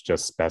much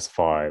just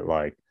specify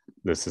like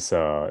this is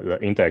the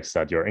index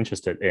that you're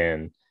interested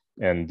in,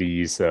 and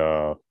these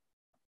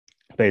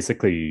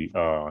basically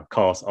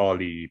calls all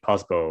the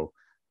possible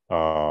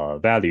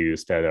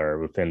values that are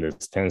within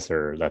this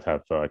tensor that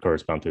have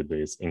correspond to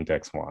this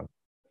index 1.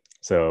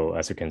 So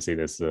as you can see,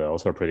 this is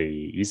also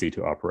pretty easy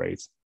to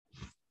operate.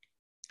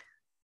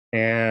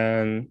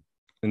 And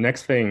the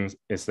next thing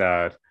is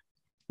that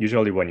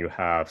usually when you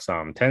have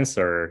some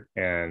tensor,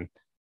 and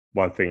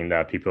one thing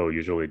that people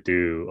usually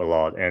do a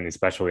lot, and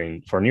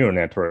especially for neural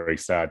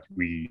networks, that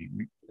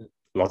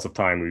lots of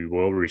time we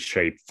will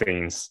reshape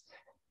things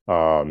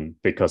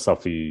because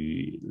of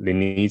the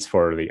needs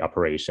for the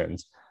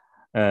operations.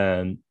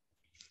 And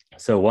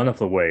so one of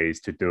the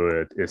ways to do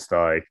it is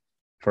like,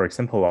 for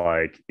example,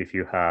 like if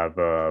you have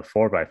a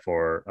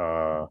 4x4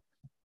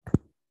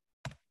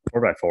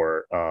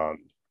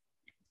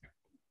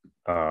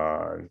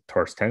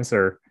 torus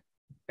tensor,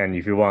 and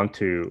if you want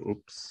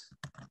to,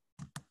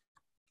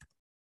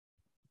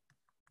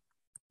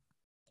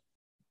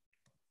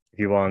 if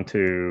you want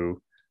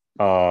to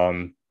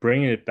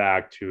bring it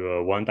back to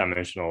a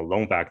one-dimensional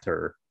lone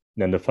vector,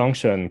 then the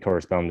function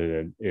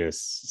corresponding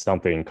is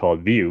something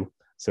called view.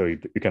 So you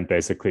can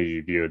basically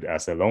view it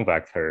as a lone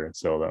vector.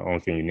 So the only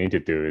thing you need to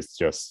do is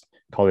just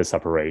call this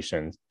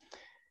operation.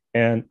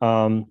 And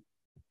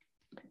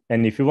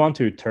if you want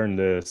to turn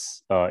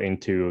this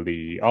into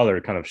the other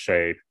kind of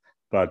shape,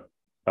 but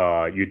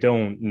you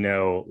don't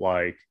know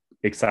like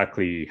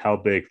exactly how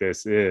big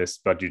this is,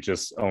 but you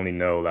just only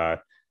know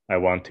that I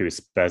want to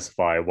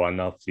specify one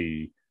of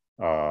the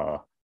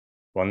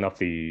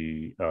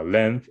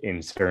length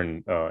in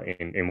certain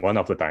in one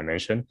of the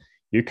dimension,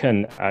 you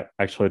can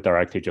actually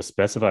directly just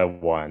specify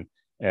 1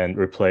 and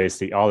replace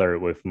the other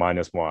with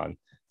 -1.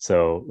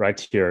 So right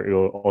here, it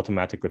will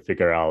automatically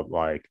figure out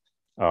like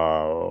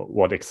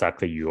what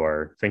exactly you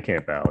are thinking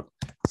about.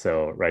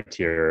 So right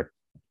here,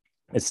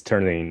 it's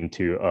turning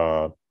into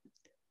a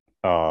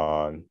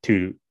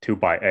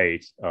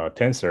 2x8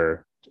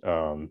 tensor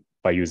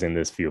by using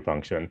this view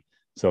function.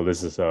 So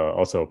this is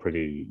also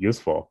pretty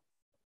useful.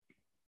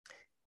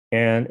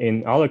 And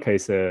in other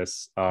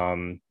cases,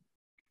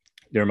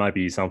 there might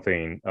be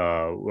something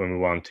when we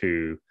want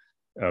to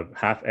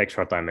have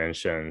extra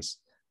dimensions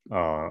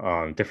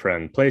on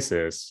different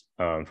places.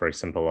 For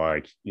example,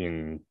 like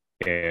when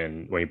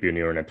you build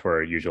neural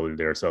network, usually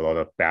there's a lot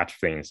of batch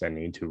things that you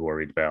need to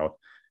worry about,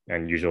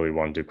 and usually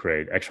want to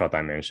create extra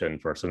dimension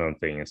for certain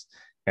things.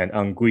 And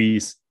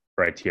ongui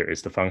right here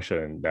is the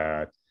function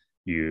that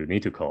you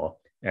need to call.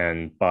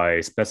 And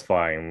by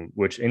specifying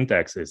which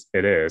index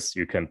it is,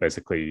 you can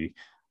basically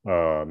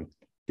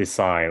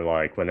design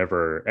like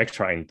whenever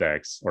extra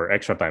index or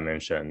extra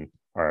dimension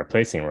are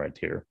placing right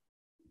here.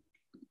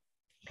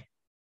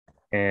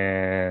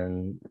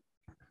 And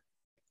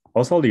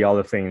also the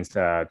other things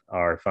that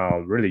are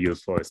found really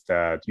useful is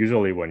that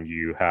usually when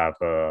you have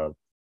a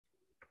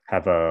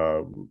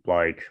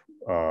like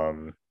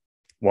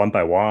one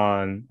by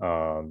one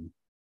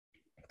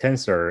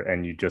tensor,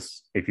 and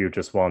if you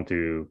just want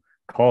to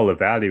call a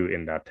value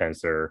in that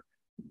tensor,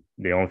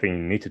 the only thing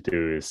you need to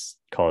do is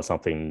call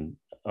something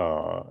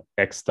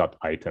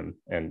x.item,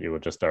 and it will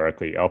just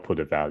directly output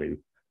the value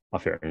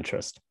of your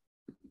interest.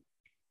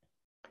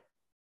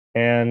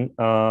 And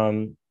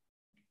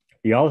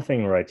the other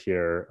thing right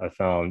here I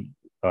found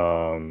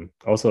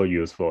also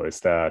useful is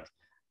that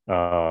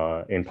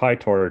in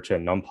PyTorch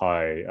and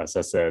NumPy, as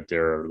I said,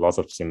 there are lots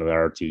of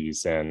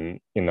similarities, and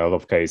in a lot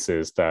of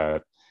cases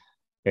that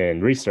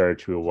in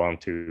research, we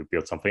want to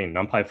build something in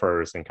NumPy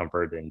first and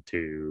convert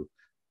into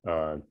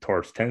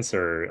Torch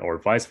tensor or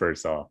vice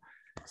versa.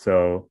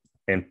 So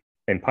in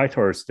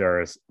PyTorch,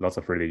 there's lots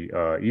of really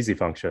easy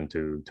function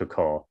to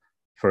call.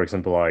 For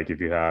example, like if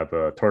you have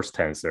a Torch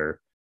tensor,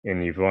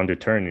 and if you want to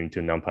turn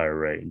into NumPy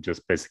array,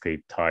 just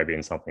basically type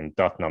in something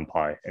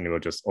 .numpy, and it will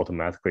just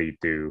automatically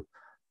do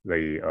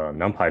the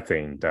NumPy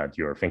thing that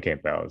you're thinking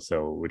about.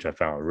 So which I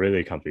found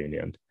really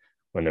convenient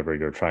whenever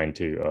you're trying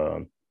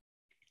to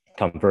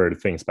convert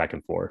things back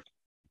and forth.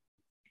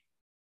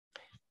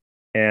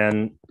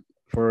 And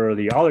for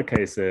the other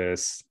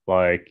cases,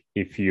 like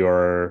if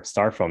you're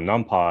start from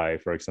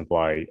NumPy, for example,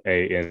 like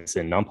A is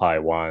in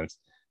NumPy once,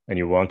 and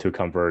you want to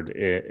convert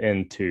it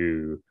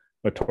into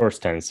a torch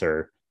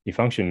tensor, the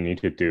function you need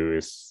to do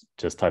is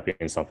just type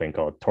in something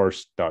called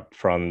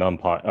torch.from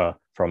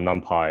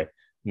NumPy,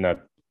 and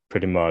that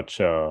pretty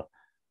much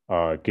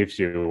gives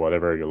you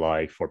whatever you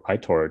like for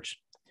PyTorch.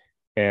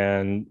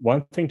 And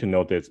one thing to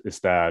notice is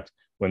that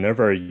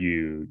whenever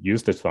you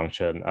use this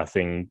function, I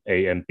think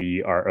A and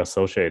B are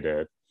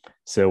associated.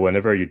 So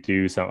whenever you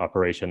do some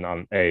operation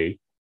on A,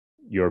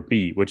 your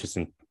B, which is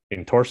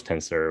in torch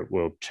tensor,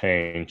 will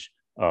change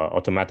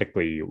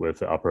automatically with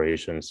the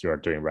operations you are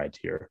doing right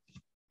here.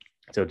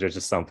 So there's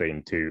just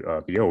something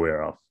to be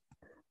aware of.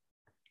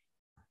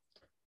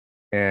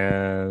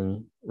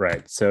 And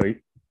right, so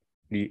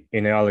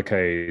in the other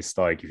case,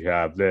 like if you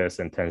have this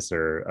in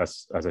tensor,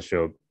 as I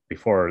showed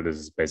before, this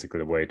is basically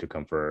the way to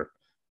convert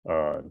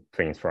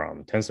things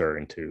from tensor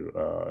into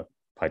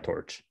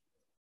PyTorch.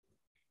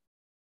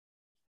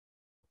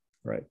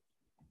 Right.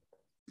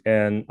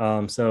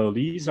 And so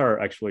these are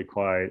actually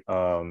quite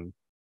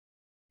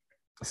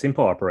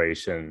simple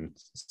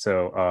operations.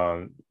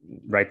 So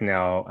right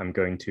now I'm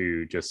going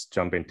to just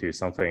jump into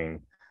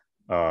something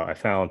I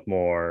found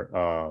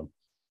more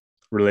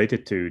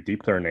related to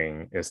deep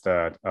learning, is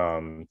that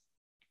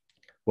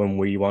when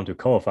we want to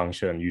call a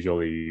function,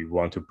 usually we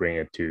want to bring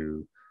it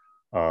to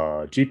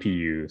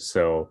GPU.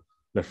 So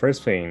the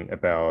first thing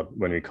about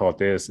when we call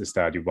this is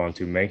that you want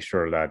to make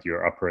sure that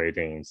you're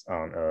operating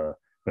on a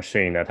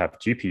machine that have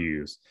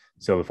GPUs.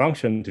 So the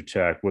function to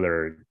check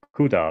whether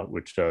CUDA,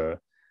 which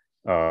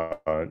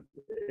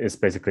is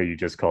basically you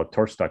just call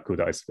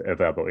torch.CUDA is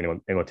available,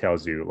 and it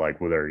tells you like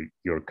whether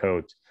your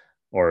code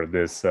or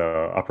this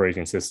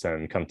operating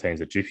system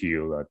contains a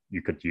GPU that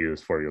you could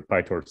use for your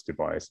PyTorch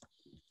device.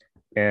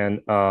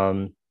 And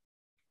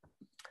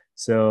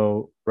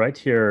so right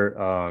here,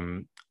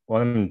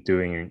 what I'm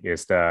doing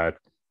is that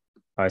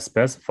I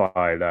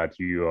specify that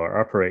you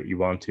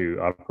want to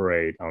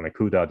operate on a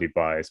CUDA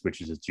device,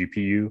 which is a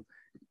GPU,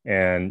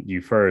 and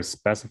you first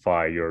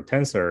specify your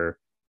tensor.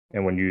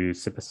 And when you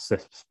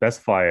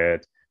specify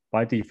it,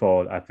 by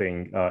default, I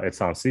think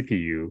it's on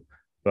CPU.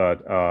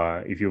 But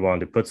if you want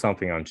to put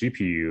something on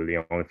GPU,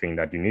 the only thing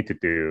that you need to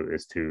do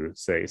is to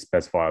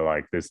specify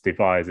like this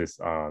device is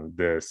on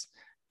this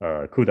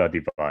CUDA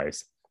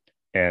device.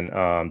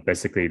 And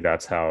basically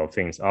that's how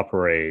things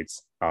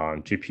operates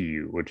on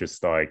GPU, which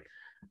is like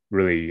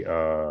really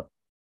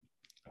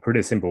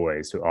pretty simple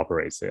ways to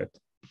operate it.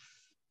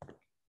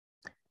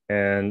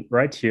 And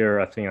right here,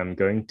 I think I'm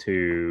going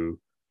to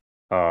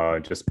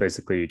just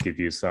basically give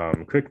you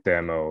some quick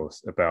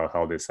demos about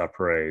how this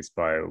operates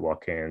by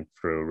walking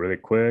through really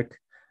quick.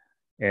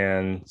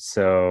 And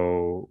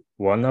so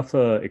one of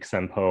the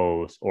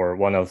examples, or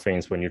one of the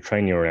things when you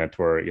train neural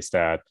network, is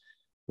that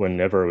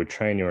whenever we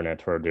train neural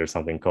network, there's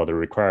something called the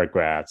required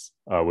grads,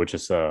 which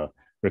is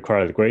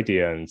required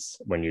gradients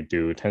when you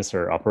do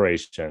tensor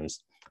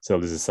operations. So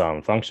this is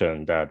some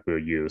function that we'll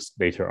use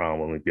later on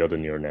when we build a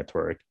neural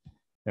network.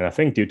 And I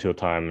think due to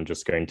time, I'm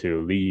just going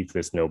to leave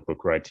this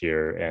notebook right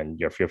here, and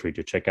you're feel free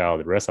to check out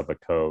the rest of the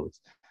code.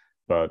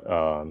 But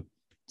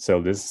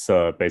so this is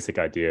a basic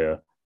idea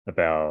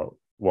about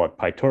what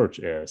PyTorch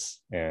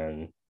is.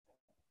 And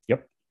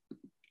yep.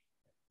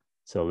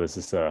 So this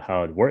is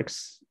how it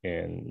works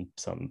in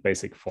some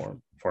basic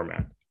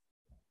format.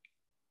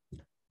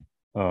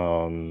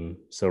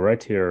 So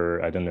right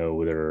here, I don't know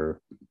whether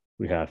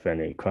we have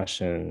any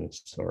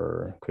questions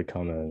or quick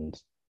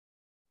comments.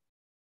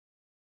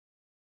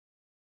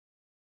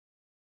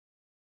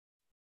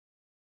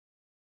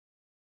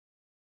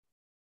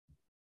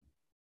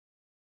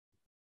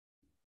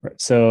 Right.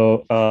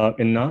 So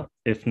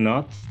if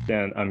not,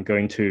 then I'm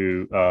going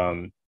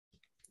to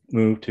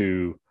move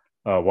to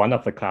one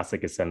of the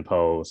classic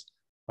examples,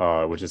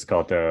 which is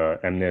called the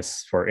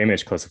MNIST for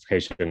image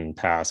classification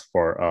task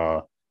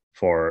for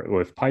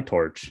with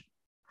PyTorch.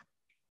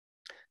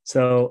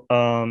 So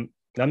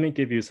let me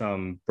give you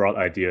some broad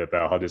idea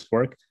about how this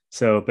works.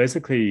 So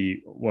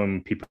basically,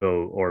 when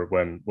people or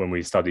when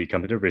we study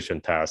computer vision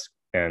tasks,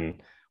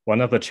 and one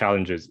of the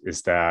challenges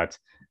is that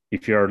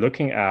if you're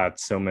looking at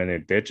so many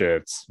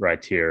digits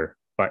right here,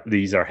 but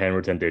these are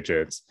handwritten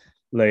digits,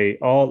 they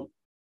all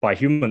by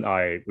human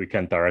eye, we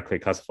can directly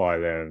classify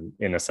them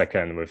in a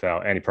second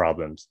without any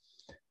problems.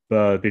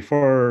 But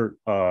before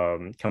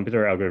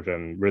computer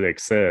algorithm really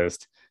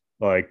exist,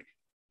 like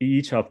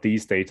each of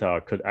these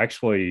data could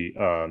actually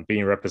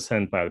being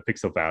represented by the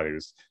pixel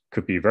values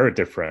could be very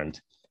different.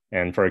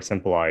 And for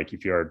example, like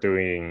if you're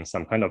doing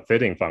some kind of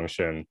fitting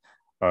function,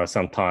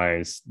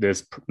 sometimes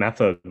this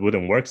method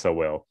wouldn't work so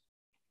well.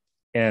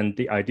 And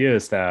the idea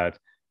is that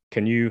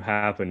can you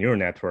have a neural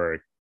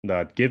network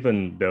that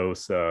given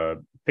those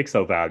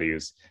pixel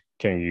values,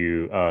 can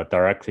you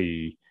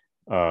directly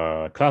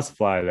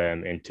classify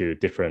them into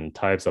different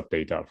types of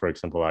data? For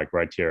example, like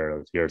right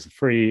here, here's a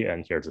 3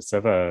 and here's a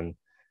 7,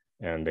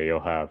 and they all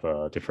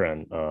have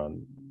different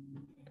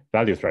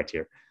values right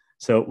here.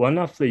 So one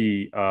of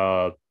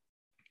the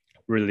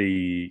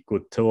really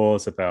good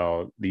tools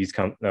about these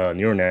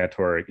neural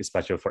network,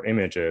 especially for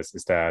images,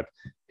 is that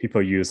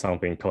people use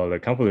something called a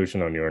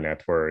convolutional neural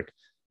network.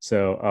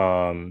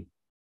 So,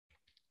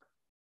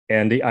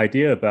 and the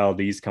idea about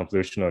these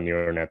convolutional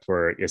neural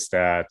network is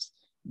that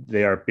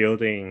they are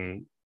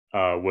building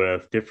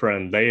with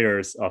different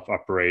layers of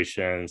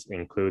operations,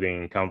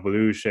 including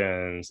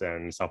convolutions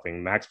and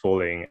something max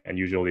pooling, and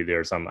usually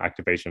there's some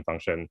activation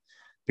function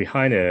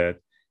behind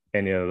it.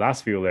 And in the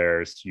last few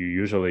layers, you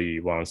usually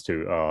want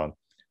to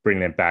bring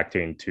them back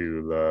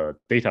into the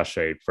data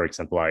shape. For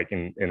example, like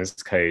in this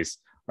case,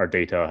 our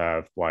data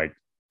have like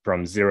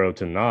from 0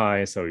 to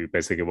 9. So you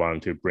basically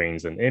want to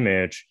bring an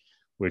image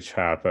which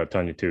have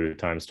 22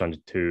 times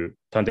 22,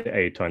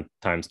 28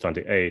 times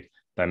 28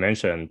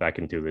 dimension back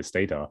into this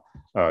data,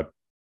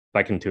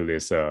 back into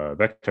this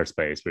vector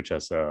space, which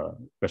has the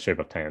shape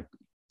of 10.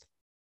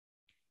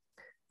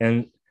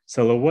 And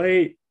so the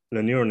way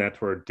the neural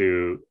network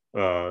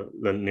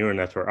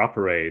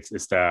operates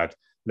is that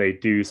they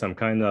do some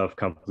kind of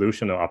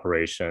convolutional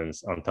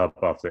operations on top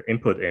of the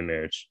input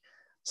image.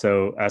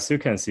 So as you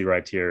can see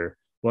right here,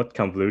 what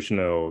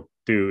convolutional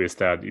do is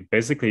that it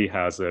basically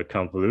has a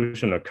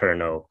convolutional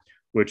kernel,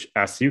 which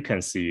as you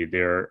can see,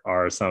 there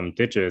are some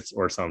digits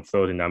or some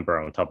floating number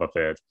on top of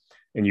it.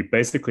 And you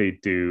basically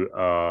do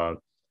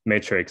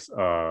matrix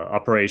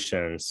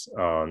operations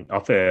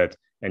of it,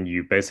 and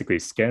you basically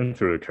scan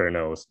through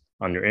kernels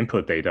on your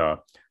input data.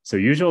 So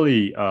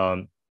usually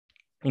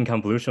in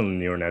convolutional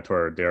neural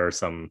network, there are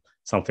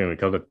something we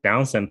call the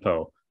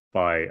downsample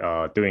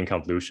by doing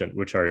convolution,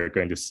 which are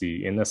going to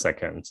see in a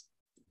second.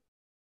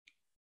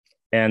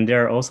 And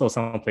there are also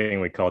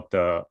something we call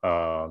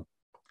the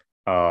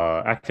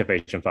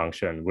activation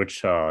function,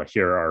 which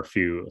here are a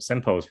few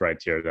samples right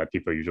here that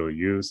people usually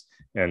use.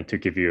 And to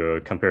give you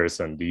a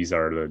comparison, these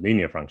are the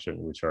linear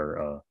function, which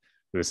are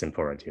really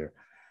simple right here.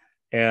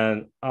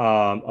 And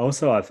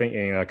also, I think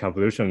in a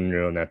convolutional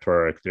neural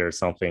network, there's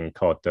something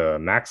called the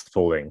max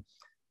pooling.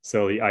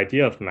 So the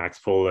idea of max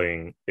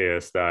pooling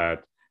is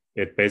that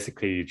it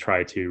basically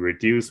tries to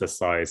reduce the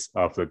size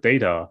of the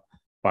data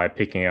by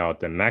picking out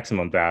the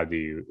maximum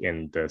value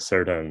in the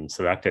certain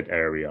selected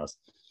areas.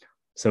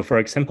 So for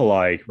example,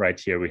 like right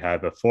here, we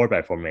have a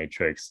 4x4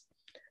 matrix.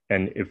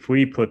 And if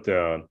we put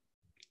the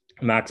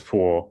max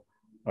pool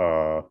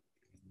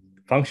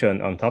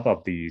function on top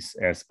of these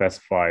and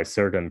specify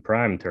certain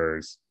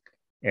parameters,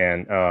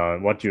 and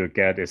what you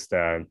get is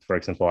that, for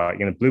example,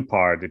 in the blue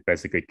part, it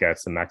basically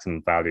gets the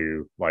maximum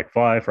value like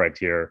 5 right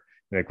here.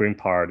 In the green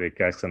part, it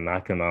gets the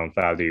maximum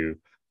value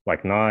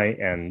like 9,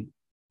 and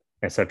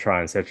et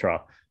cetera, et cetera.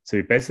 So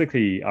you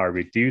basically are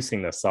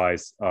reducing the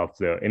size of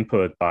the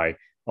input by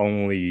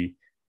only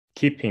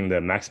keeping the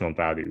maximum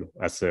value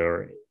as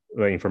the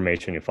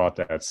information you thought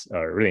that's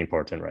really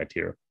important right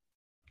here.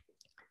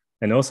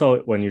 And also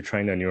when you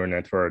train a neural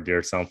network,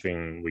 there's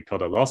something we call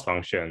the loss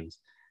functions.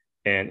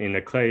 And in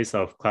the case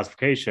of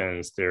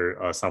classifications,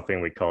 there are something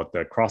we call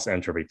the cross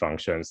entropy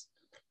functions,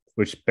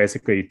 which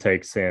basically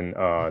takes in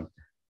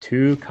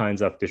two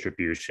kinds of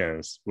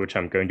distributions, which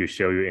I'm going to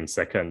show you in a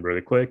second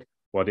really quick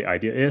what the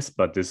idea is,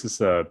 but this is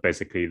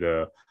basically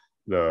the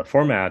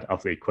format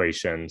of the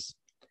equations.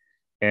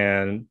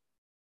 And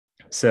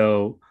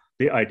so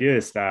the idea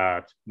is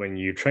that when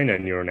you train a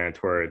neural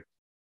network,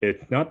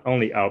 it not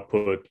only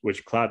output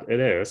which class it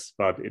is,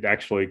 but it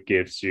actually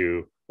gives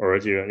you,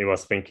 originally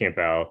was thinking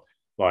about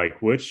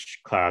like which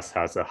class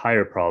has a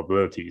higher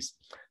probabilities.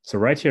 So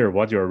right here,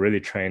 what you're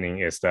really training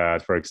is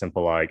that, for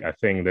example, like I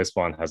think this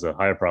one has a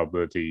higher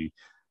probability.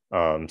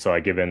 So I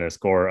give it a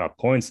score of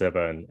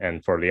 0.7,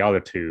 and for the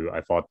other two,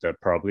 I thought the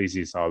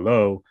probabilities are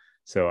low,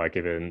 so I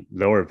give it a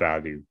lower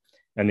value.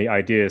 And the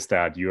idea is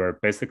that you are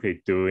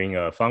basically doing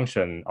a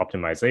function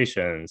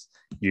optimizations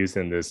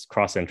using this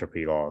cross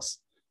entropy loss,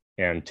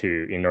 and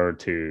in order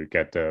to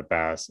get the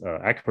best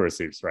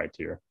accuracies right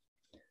here.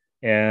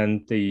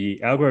 And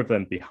the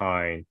algorithm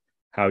behind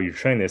how you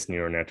train this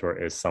neural network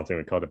is something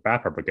we call the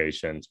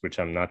backpropagations, which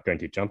I'm not going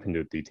to jump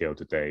into detail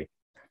today.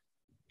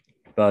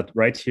 But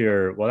right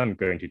here, what I'm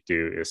going to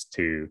do is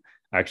to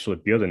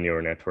actually build a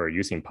neural network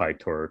using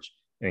PyTorch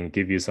and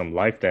give you some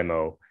live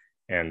demo,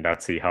 and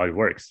let's see how it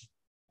works.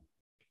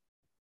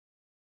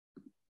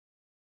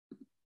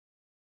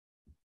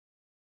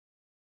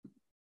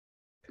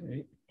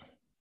 Okay,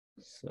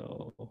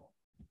 so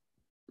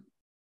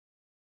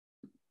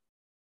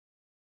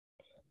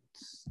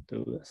let's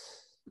do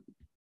this.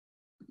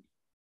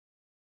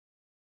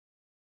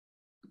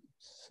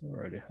 So I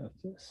already have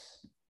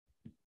this.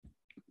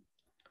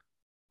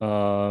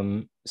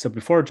 So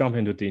before jumping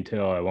into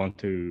detail, I want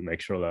to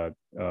make sure that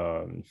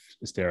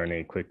is there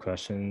any quick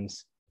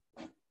questions?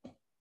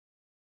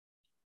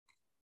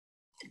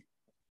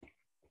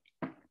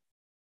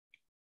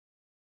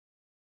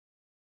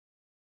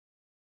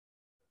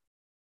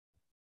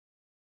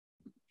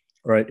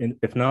 All right, and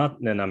if not,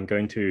 then I'm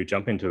going to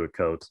jump into the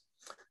code.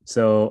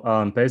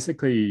 So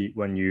basically,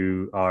 when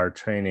you are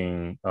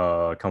training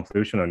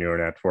convolutional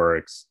neural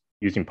networks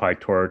using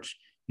PyTorch,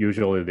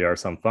 usually there are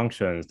some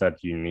functions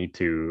that you need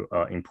to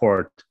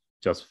import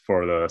just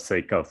for the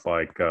sake of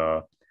like,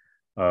 for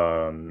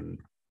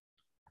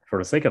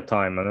the sake of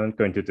time, I'm not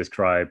going to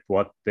describe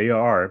what they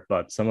are,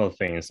 but some of the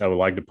things I would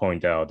like to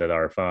point out that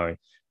are found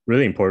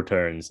really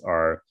important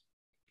are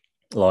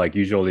like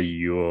usually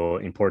you will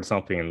import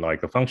something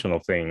like the functional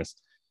things.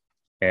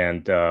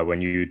 And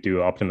when you do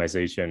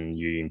optimization,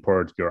 you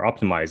import your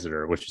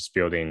optimizer, which is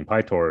built in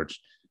PyTorch,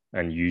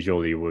 and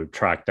usually will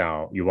track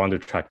down, you want to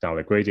track down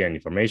the gradient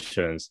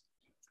informations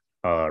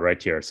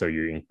right here. So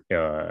you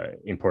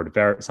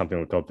import something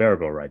we call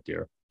variable right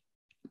here.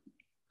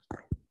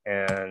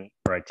 And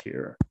right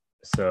here.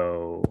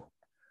 So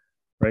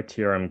right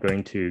here, I'm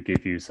going to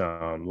give you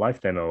some live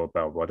demo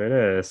about what it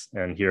is.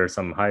 And here are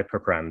some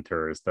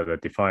hyperparameters that are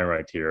defined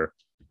right here.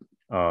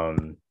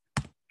 But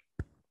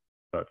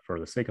for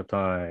the sake of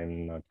time,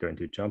 I'm not going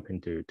to jump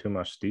into too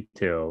much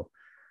detail.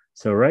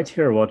 So right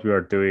here, what we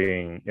are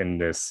doing in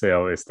this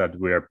cell is that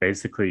we are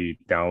basically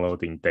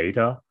downloading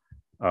data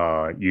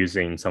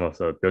using some of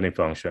the building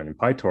function in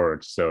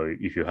PyTorch. So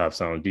if you have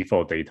some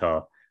default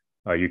data,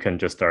 you can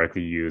just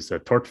directly use a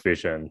torch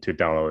vision to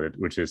download it,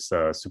 which is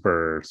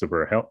super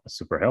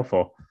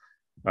helpful,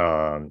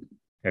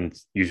 and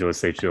usually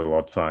saves you a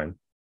lot of time.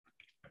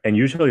 And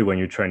usually when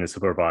you train a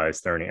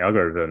supervised learning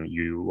algorithm,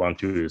 you want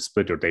to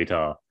split your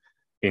data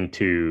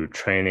into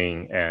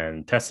training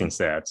and testing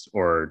sets,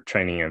 or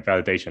training and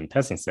validation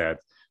testing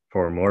sets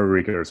for a more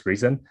rigorous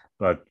reason.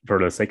 But for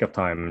the sake of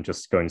time, I'm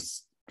just going to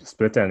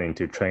split them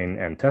into train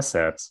and test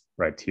sets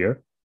right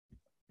here.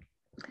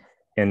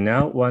 And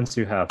now once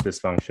you have this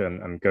function,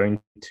 I'm going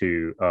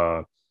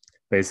to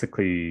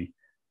basically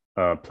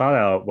plot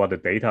out what the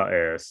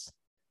data is.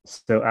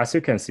 So as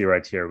you can see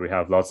right here, we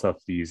have lots of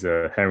these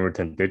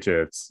handwritten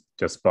digits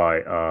just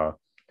by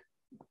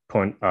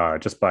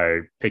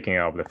picking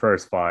out the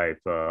first 5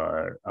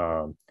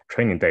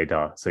 training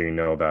data. So you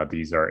know that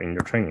these are in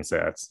your training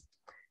sets.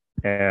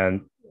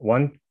 And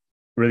one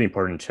really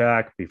important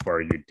check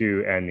before you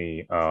do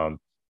any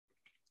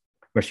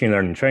machine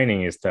learning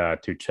training is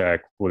that to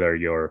check whether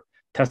your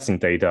testing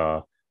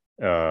data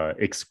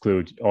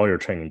exclude all your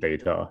training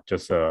data.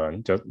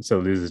 So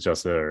this is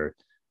just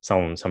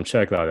some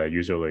check that I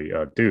usually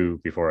do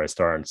before I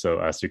start. So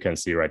as you can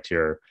see right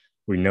here,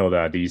 we know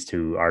that these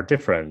two are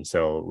different,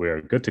 so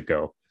we're good to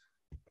go.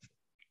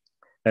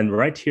 And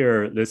right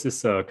here, this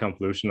is a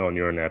convolutional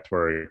neural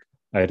network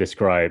I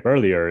described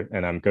earlier,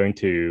 and I'm going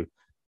to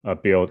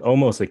build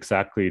almost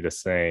exactly the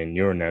same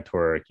neural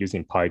network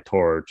using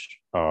PyTorch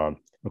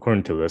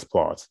according to this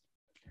plot.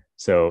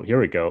 So here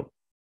we go.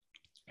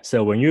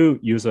 So when you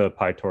use a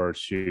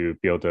PyTorch to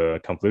build a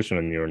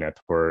convolutional neural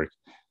network,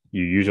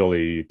 you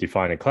usually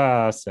define a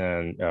class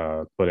and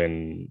put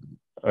in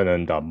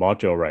an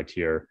module right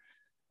here.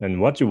 And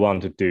what you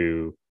want to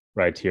do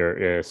right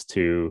here is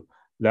to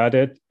let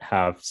it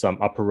have some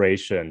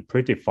operation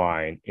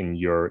predefined in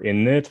your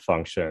init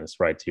functions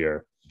right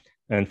here.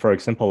 And for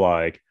example,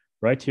 like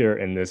right here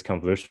in this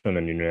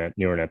convolutional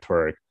neural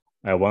network,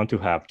 I want to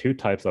have 2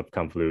 types of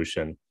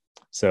convolution.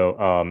 So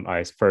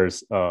I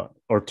first,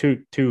 or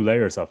two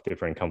layers of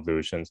different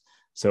convolutions.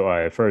 So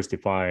I first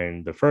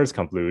define the first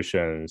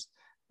convolutions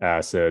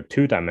as a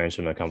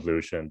 2-dimensional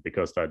convolution,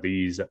 because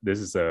this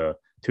is a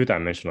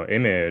 2-dimensional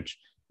image,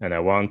 and I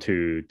want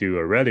to do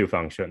a ReLU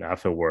function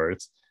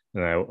afterwards.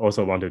 And I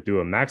also want to do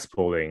a max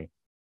pooling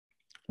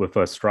with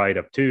a stride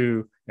of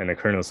 2 and a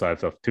kernel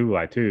size of 2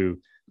 by 2.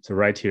 So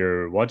right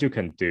here, what you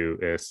can do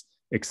is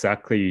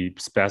exactly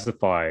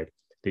specify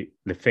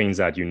the things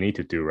that you need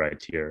to do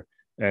right here.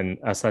 And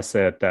as I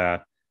said,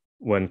 that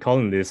when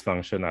calling this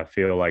function, I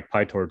feel like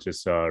PyTorch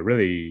is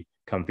really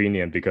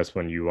convenient, because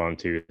when you want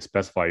to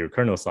specify your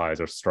kernel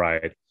size or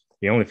stride,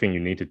 The only thing you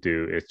need to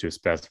do is to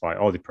specify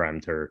all the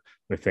parameter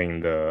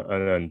within the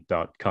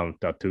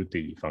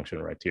nn.conv.2d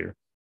function right here.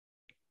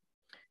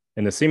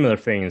 And the similar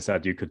things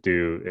that you could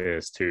do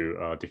is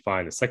to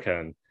define the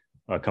second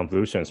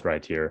convolutions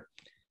right here.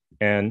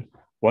 And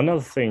one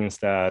of the things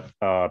that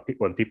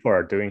when people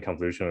are doing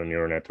convolutional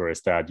neural networks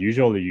is that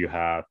usually you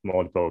have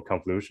multiple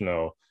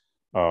convolutional,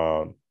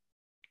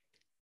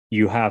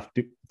 you have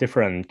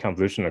different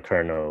convolutional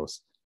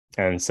kernels.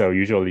 And so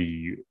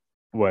usually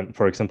when,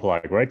 for example,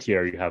 like right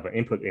here, you have an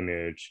input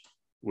image,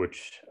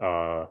 which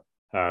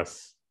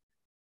has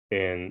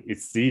in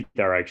its z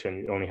direction,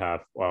 you only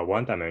have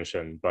one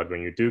dimension. But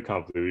when you do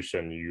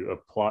convolution, you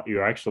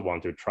actually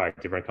want to try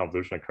different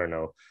convolutional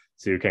kernel,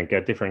 so you can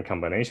get different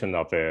combination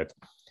of it.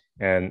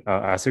 And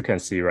as you can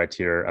see right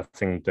here, I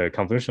think the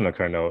convolutional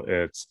kernel,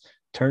 it's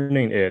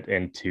turning it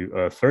into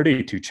a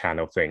 32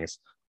 channel things,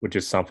 which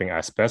is something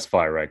I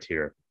specify right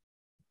here.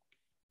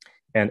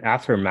 And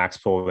after max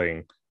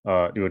polling,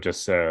 it will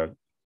just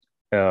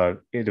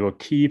it will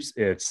keep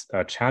its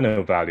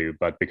channel value,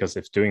 but because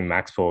it's doing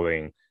max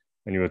polling,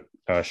 and you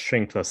would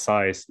shrink the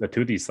size, the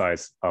 2D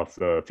size of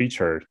the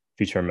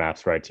feature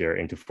maps right here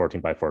into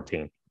 14 by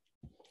 14.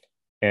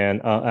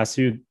 And as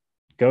you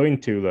go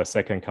into the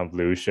second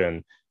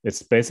convolution,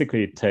 it's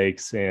basically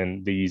takes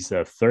in these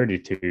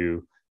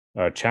 32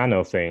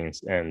 channel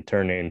things and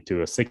turn it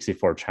into a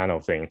 64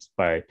 channel things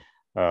by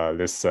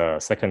this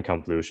second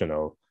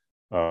convolutional.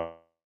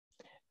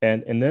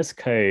 And in this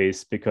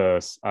case,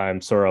 because I'm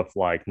sort of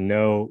like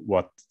know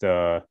what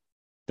the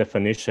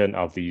definition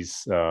of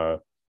these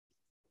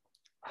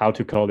how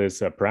to call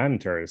this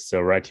parameters. So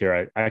right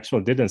here, I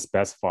actually didn't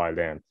specify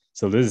them.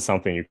 So this is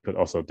something you could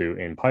also do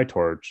in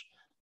PyTorch.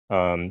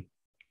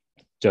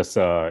 Just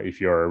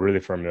if you're really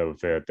familiar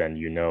with it, then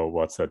you know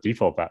what's the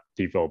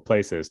default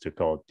places to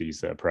call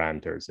these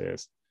parameters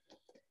is.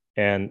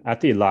 And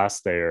at the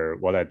last layer,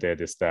 what I did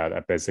is that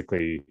I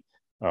basically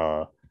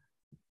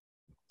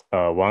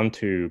want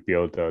to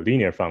build a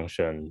linear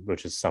function,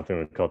 which is something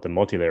we call the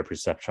multi-layer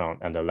perceptron,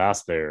 and the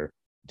last layer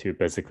to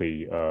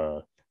basically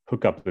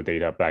hook up the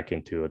data back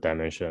into a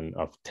dimension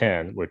of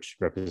 10, which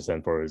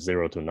represent for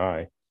 0 to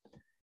 9.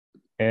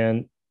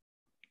 And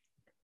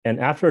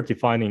after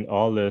defining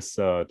all this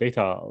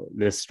data,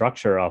 this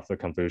structure of the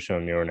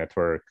convolutional neural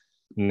network,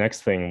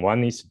 next thing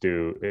one needs to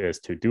do is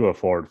to do a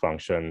forward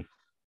function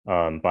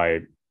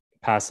by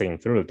passing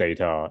through the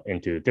data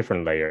into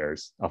different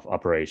layers of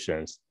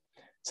operations.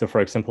 So for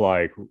example,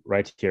 like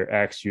right here,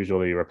 X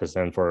usually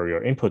represent for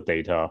your input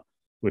data,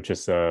 which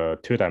is a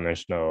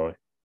two-dimensional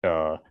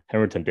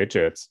Hamilton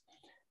digits.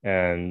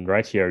 And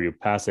right here, you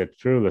pass it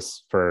through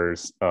this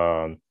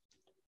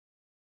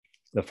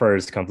the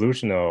first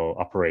convolutional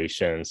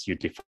operations you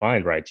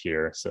define right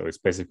here. So it's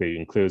basically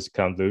includes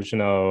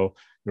convolutional,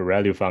 your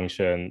value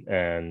function,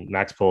 and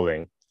max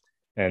polling.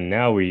 And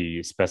now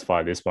we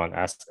specify this one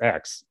as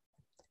X.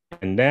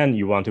 And then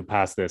you want to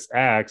pass this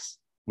X,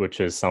 which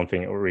is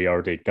something we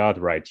already got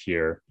right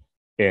here,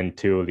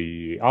 into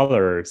the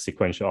other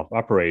sequential of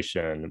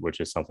operation, which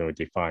is something we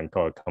define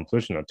called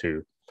convolutional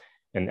 2.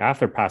 And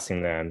after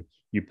passing them,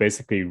 you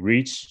basically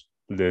reach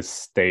this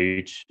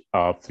stage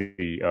of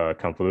the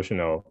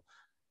convolutional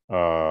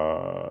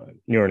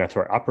neural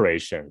network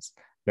operations.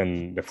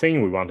 Then the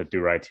thing we want to do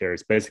right here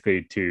is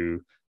basically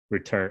to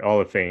return all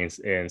the things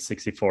in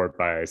 64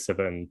 by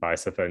 7 by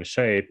 7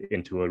 shape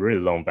into a really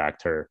long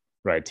vector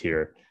right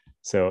here.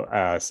 So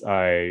as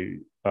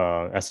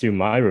you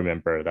might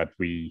remember that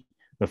the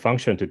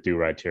function to do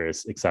right here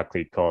is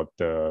exactly called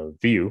the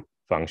view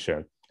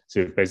function.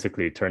 So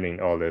basically turning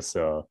all this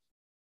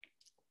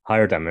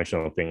higher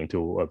dimensional thing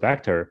into a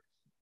vector.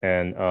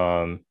 And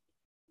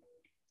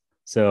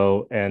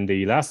and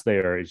the last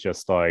layer is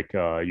just like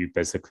you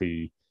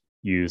basically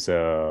use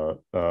a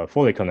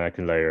fully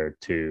connected layer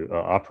to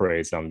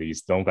operate on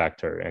these long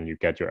vector, and you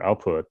get your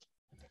output.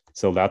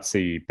 So that's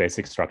the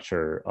basic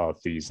structure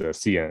of these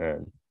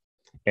CNN.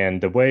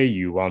 And the way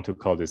you want to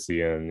call the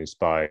CNN is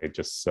by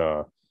just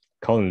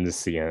calling the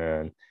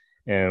CNN.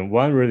 And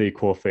one really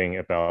cool thing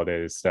about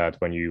it is that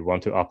when you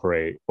want to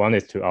operate, one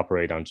is to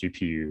operate on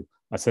GPU.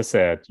 As I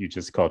said, you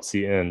just call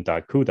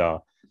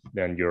CNN.CUDA,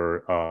 then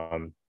your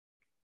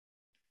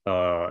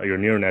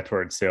neural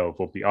network itself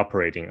will be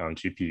operating on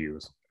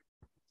GPUs.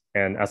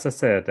 And as I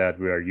said, that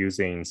we are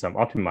using some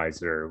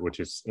optimizer,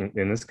 which is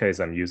in this case,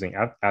 I'm using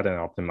Adam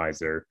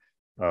optimizer,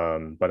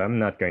 but I'm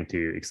not going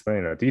to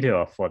explain the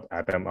detail of what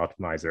Adam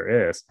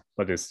optimizer is,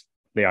 but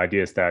the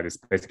idea is that it's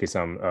basically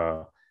some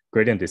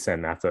gradient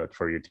descent method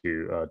for you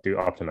to do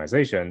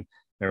optimization.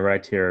 And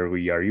right here,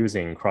 we are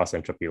using cross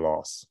entropy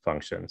loss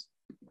functions.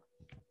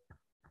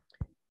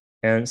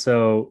 And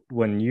so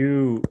when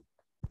you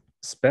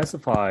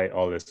specify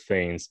all these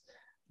things,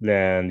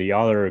 then the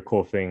other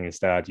cool thing is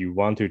that you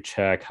want to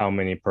check how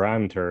many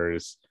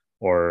parameters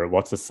or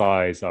what's the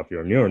size of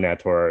your neural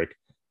network.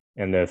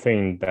 And the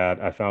thing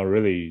that I found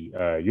really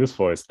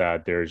useful is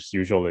that there's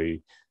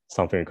usually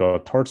something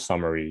called torch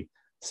summary.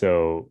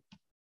 So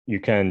you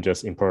can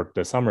just import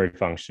the summary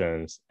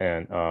functions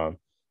and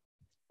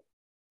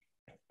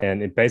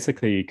And it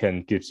basically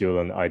can give you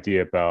an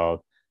idea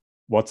about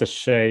what's the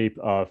shape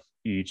of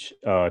each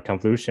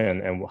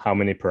convolution and how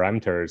many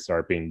parameters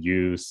are being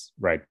used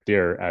right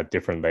there at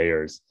different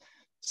layers.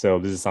 So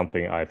this is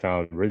something I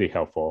found really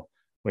helpful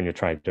when you're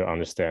trying to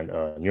understand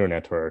a neural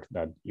network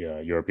that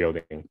you're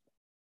building.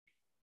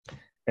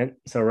 And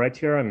so right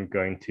here, I'm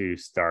going to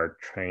start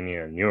training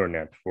a neural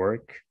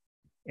network.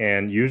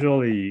 And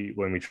usually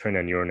when we train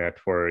a neural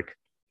network,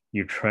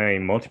 you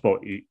train multiple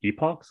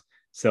epochs.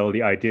 So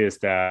the idea is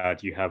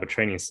that you have a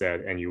training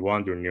set and you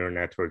want your neural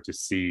network to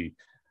see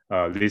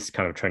this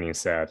kind of training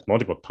set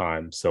multiple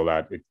times so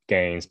that it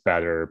gains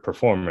better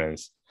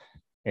performance.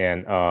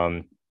 And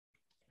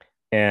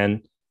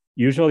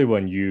usually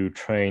when you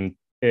train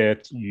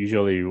it,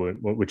 usually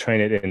we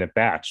train it in a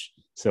batch.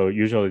 So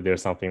usually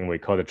there's something we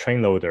call the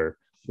train loader,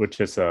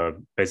 which is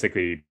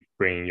basically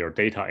bringing your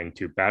data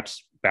into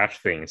batch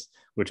things,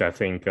 which I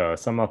think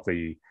some of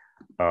the,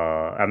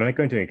 I'm not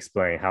going to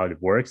explain how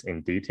it works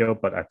in detail,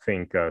 but I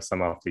think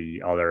some of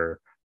the other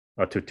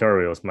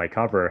tutorials might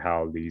cover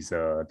how these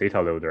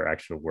data loader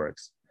actually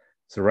works.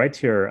 So right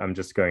here, I'm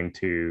just going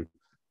to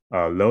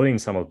loading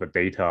some of the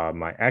data,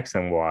 my X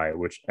and Y,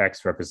 which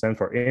X represent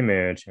for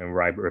image and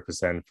Y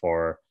represent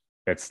for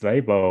its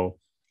label,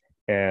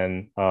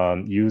 and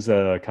use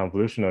a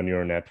convolutional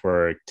neural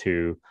network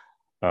to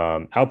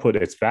output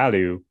its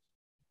value.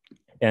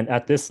 And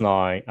at this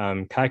line,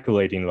 I'm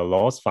calculating the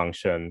loss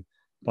function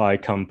by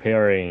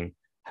comparing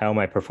how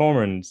my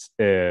performance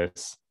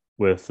is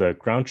with the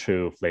ground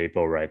truth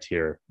label right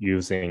here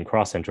using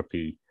cross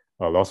entropy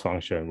loss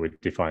function we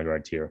defined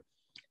right here.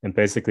 And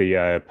basically,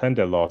 I append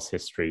the loss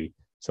history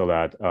so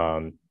that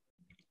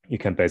you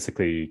can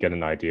basically get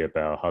an idea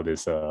about how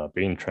this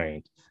being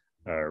trained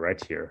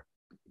right here.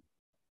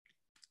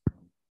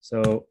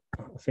 So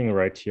I think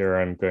right here,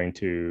 I'm going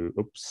to,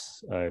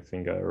 oops, I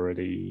think I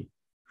already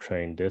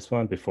trained this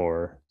one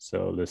before.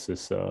 So this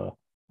is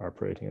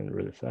operating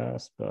really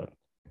fast, but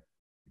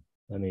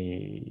let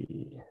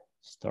me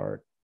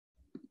start.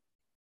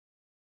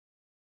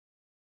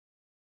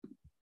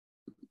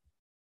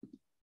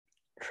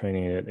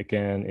 Training it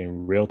again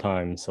in real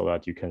time so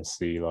that you can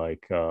see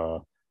like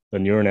the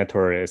neural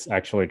network is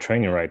actually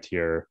training right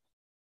here.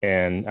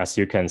 And as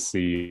you can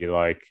see,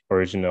 like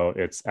original,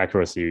 its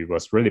accuracy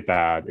was really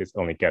bad. It's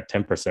only get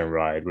 10%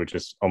 right, which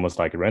is almost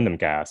like a random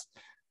guess.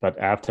 But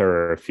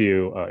after a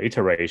few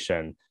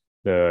iteration,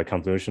 the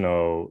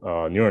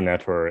convolutional neural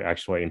network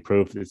actually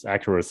improved its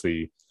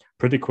accuracy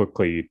pretty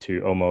quickly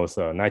to almost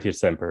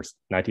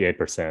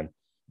 98%.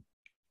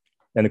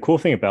 And the cool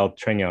thing about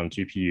training on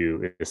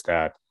GPU is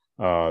that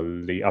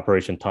the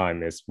operation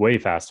time is way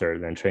faster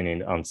than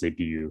training on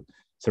CPU.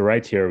 So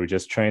right here, we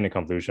just train a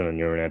convolutional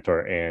neural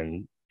network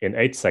in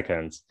 8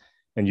 seconds.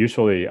 And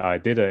usually I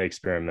did an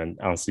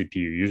experiment on CPU.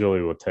 Usually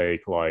it will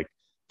take like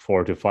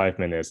 4 to 5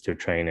 minutes to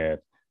train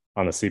it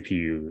on the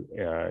CPU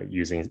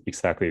using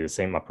exactly the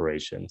same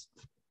operations.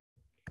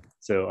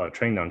 So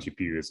training on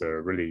GPU is a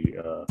really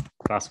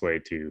fast way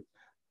to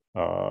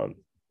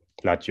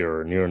let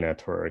your neural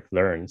network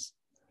learns.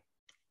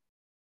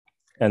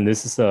 And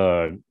this is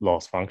a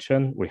loss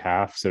function we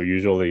have. So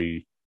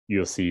usually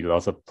you'll see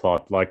lots of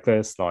plot like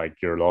this, like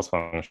your loss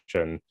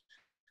function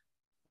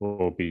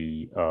will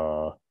be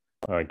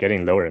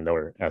getting lower and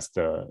lower as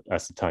the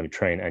time you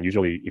train. And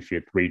usually if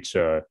you reach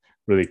a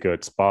really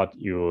good spot,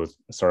 you'll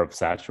sort of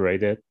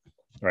saturate it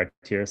right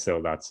here.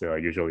 So that's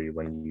usually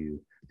when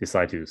you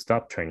decide to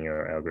stop training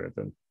your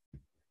algorithm.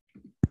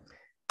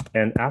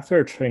 And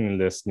after training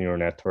this neural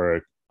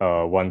network,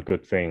 one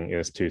good thing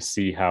is to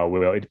see how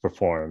well it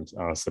performs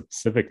on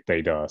specific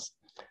data.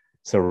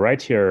 So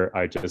right here,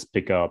 I just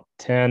pick up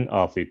 10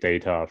 of the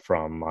data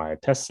from my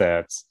test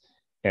sets,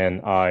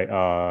 and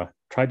I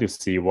try to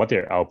see what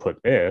their output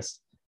is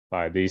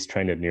by these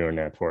trained neural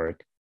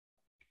network.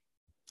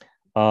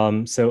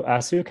 So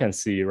as you can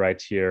see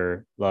right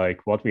here,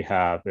 like what we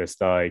have is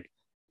like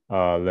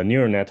the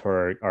neural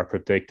network are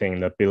predicting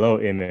the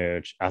below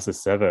image as a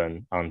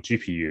 7 on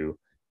GPU,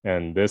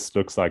 and this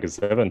looks like a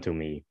 7 to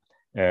me.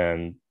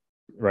 And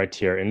right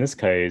here, in this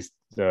case,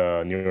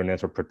 the neural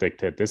network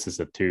predicted this is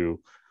a 2,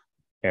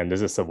 and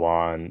this is a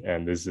 1,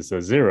 and this is a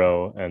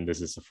 0, and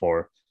this is a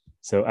 4.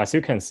 So as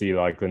you can see,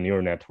 like the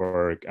neural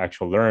network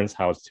actually learns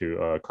how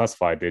to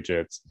classify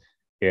digits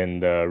in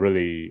the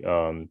really,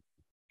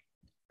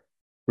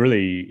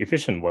 really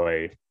efficient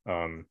way.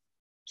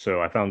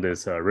 So I found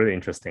this really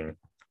interesting.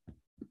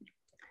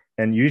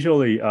 And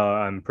usually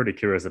I'm pretty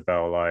curious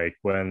about like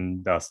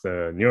when does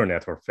the neural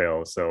network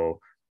fail. So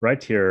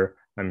right here,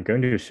 I'm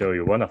going to show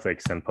you one of the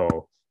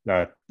example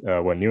that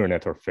when neural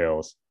network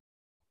fails.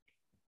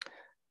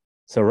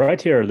 So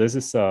right here, this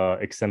is an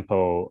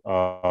example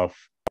of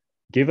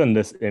given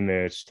this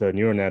image, the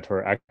neural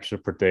network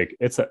actually predict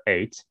it's an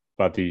 8,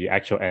 but the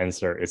actual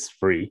answer is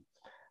 3.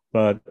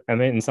 But I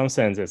mean, in some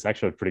sense, it's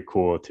actually pretty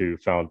cool to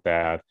find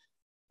that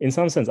in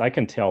some sense, I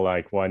can tell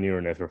like why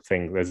neural network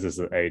think this is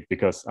an 8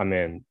 because I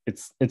mean,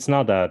 it's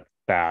not that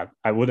bad.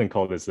 I wouldn't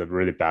call this a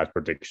really bad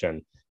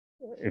prediction.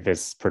 If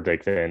it's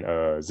predicting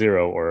a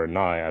 0 or a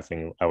 9, I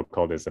think I would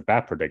call this a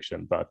bad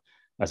prediction. But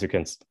as you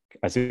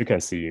can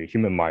see,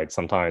 human might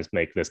sometimes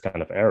make this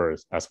kind of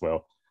errors as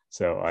well.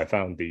 So I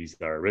found these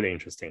are really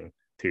interesting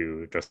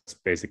to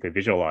just basically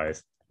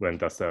visualize when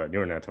does the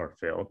neural network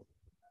fail.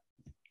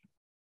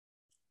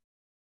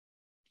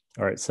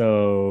 All right,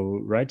 so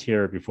right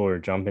here, before we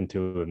jump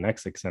into the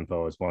next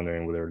example, I was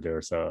wondering whether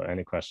there's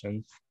any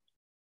questions.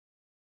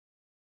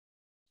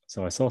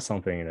 So I saw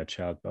something in the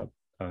chat, but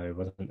I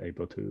wasn't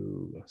able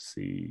to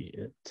see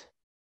it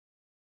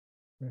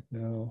right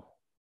now.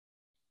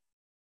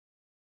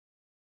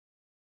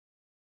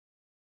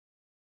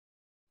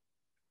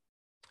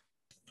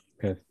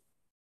 Okay.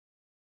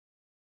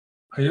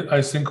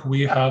 I think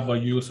we have a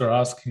user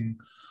asking,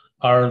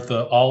 are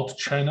the alt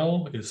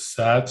channel is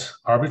set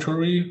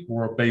arbitrary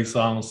or based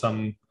on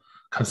some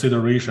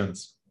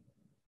considerations?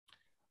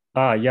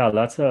 Yeah,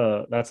 that's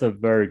a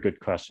very good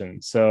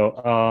question.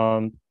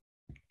 So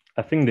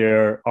I think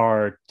there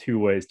are two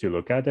ways to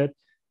look at it.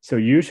 So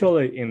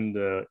usually in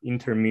the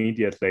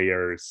intermediate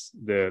layers,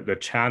 the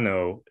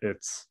channel,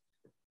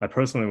 I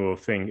personally will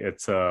think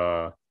it's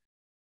a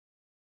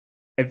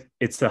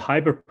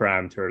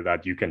hyperparameter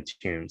that you can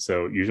tune.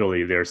 So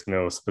usually there's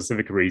no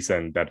specific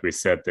reason that we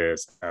set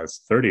this as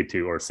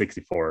 32 or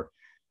 64.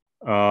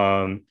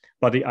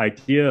 But the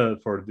idea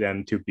for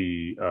them to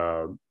be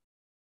a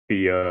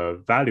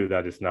value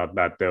that is not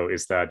bad though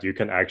is that you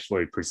can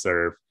actually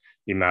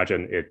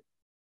imagine it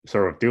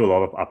sort of do a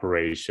lot of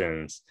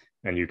operations,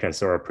 and you can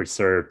sort of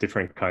preserve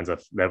different kinds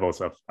of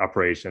levels of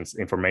operations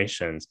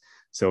informations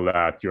so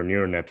that your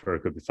neural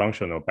network could be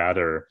functional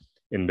better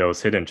in those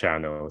hidden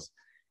channels.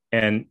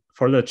 And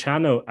for the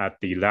channel at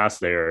the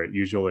last layer,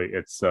 usually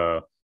it's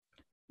the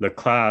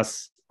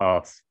class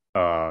of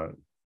the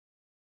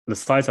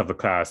size of the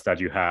class that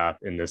you have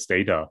in this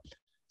data.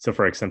 So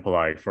for example,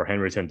 like for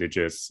handwritten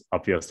digits,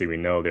 obviously we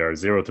know there are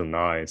 0 to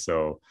 9,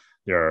 so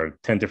there are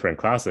 10 different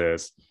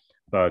classes.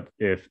 But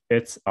if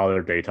it's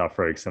other data,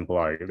 for example,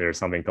 like there's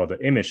something called the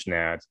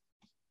ImageNet,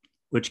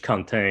 which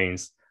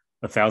contains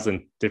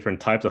 1,000 different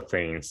types of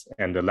things.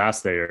 And the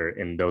last layer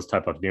in those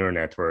type of neural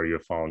network, you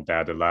found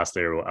that the last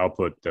layer will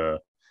output the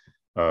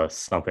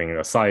something,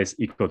 a size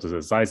equal to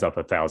the size of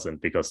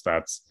 1,000, because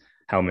that's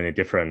how many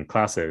different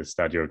classes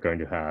that you're going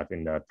to have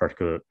in that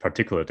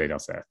particular data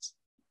sets.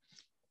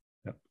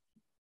 Yeah.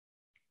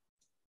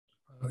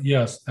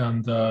 Yes,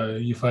 and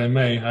if I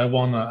may, I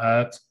want to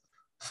add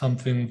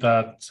something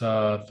that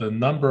the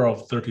number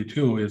of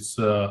 32 is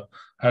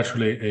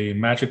actually a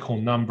magical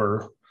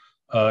number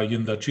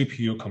in the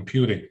GPU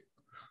computing.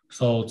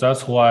 So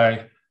that's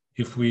why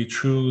if we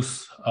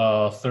choose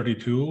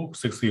 32,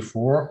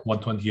 64,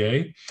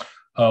 128,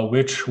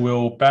 which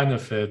will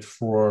benefit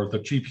for the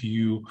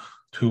GPU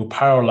to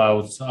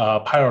parallel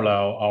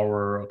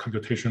our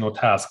computational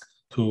task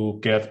to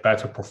get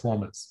better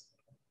performance.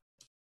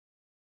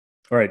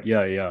 All right,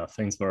 yeah.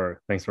 Thanks for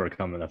the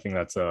comment. I think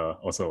that's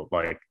also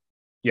like,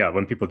 yeah,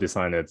 when people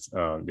design it,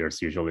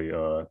 there's usually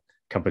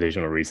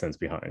computational reasons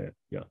behind it.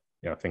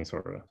 Yeah. Thanks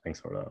for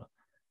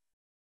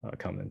the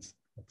comments.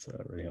 That's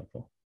really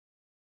helpful.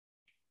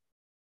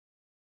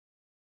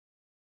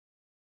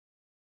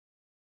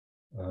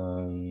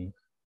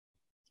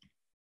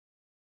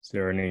 Is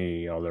there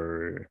any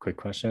other quick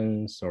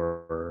questions,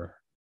 or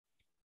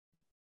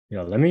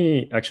yeah, let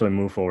me actually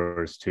move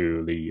forward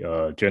to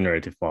the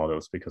generative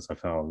models, because I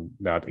found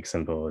that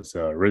example is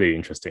really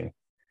interesting.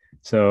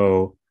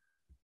 So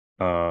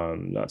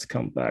let's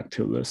come back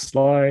to the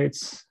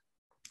slides.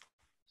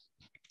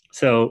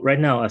 So right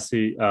now, as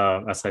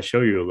I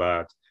show you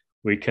that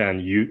we can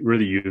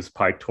really use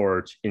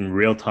PyTorch in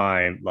real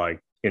time, like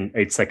in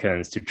 8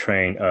 seconds, to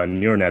train a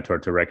neural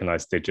network to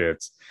recognize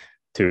digits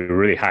to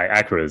really high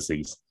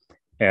accuracies.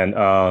 And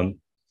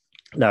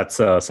that's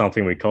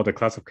something we call the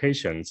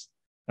classifications.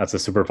 That's a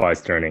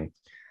supervised learning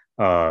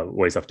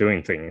ways of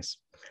doing things.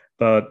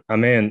 But I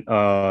mean,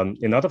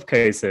 in other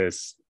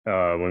cases,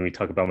 when we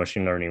talk about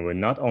machine learning, we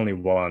not only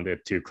want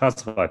it to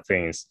classify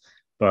things,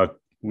 but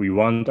we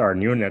want our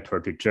neural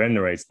network to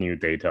generate new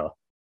data.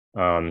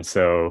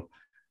 So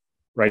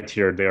right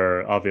here, there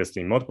are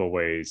obviously multiple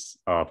ways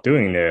of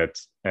doing it.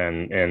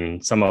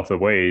 And some of the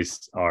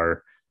ways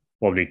are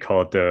what we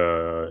call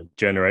the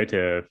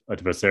generative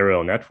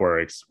adversarial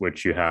networks,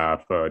 which you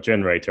have a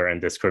generator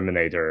and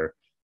discriminator.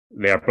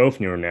 They are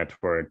both neural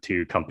network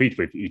to compete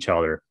with each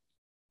other.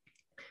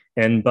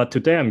 But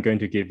today I'm going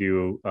to give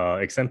you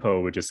an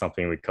example, which is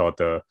something we call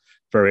the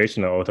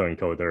variational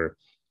autoencoder,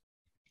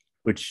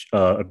 which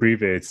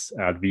abbreviates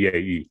at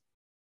VAE.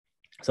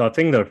 So I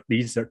think that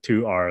these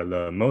two are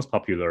the most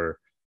popular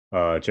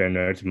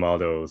generative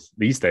models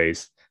these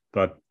days.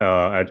 But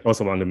I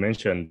also want to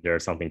mention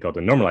there's something called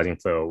the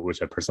normalizing flow,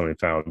 which I personally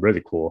found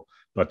really cool.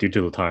 But due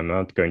to the time, I'm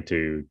not going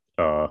to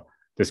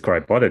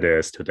describe what it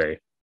is today.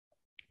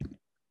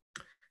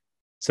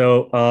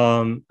 So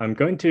I'm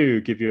going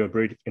to give you a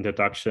brief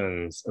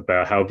introduction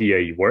about how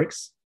VAE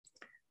works.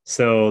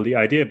 So the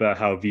idea about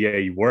how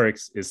VAE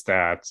works is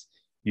that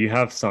you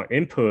have some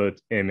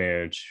input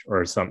image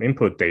or some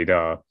input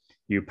data,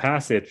 you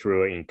pass it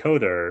through an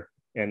encoder,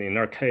 and in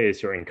our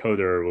case, your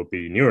encoder will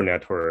be neural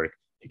network,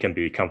 it can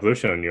be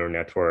convolutional neural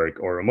network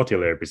or a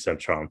multi-layer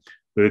perceptron,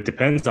 but it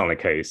depends on the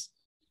case.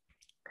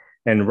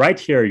 And right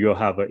here, you'll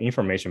have an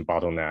information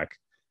bottleneck.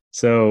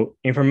 So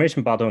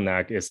information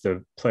bottleneck is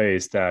the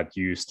place that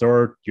you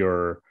store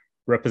your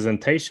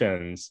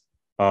representations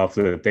of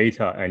the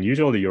data. And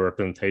usually your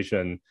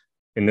representation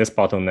in this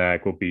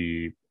bottleneck will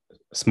be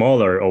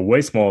smaller or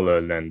way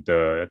smaller than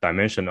the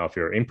dimension of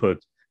your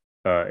input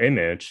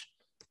image.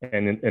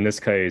 And in this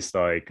case,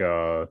 like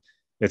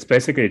it's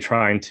basically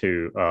trying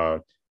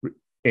to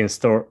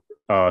store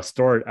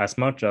as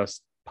much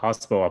as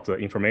possible of the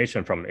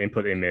information from the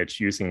input image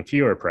using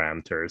fewer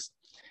parameters.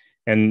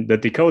 And the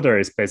decoder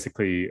is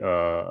basically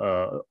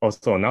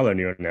also another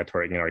neural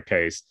network in our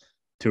case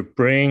to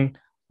bring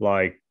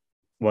like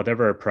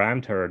whatever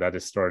parameter that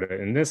is stored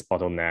in this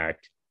bottleneck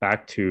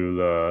back to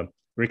the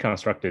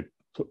reconstructed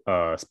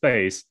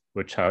space,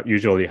 which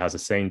usually has the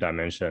same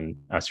dimension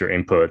as your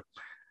input.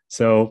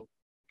 So,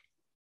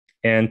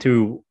 and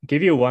to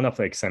give you one of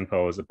the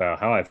examples about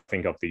how I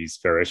think of these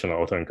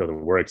variational autoencoder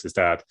works is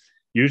that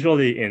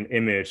usually in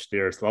image,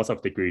 there's lots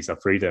of degrees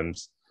of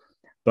freedoms.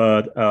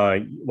 But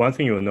one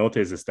thing you'll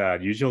notice is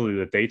that usually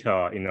the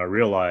data in a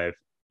real life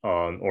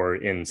or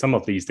in some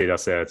of these data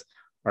sets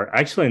are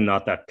actually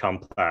not that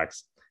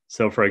complex.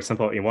 So for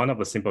example, in one of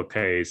the simple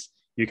case,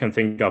 you can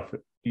think of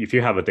if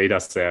you have a data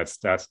set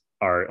that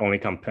are only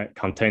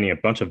containing a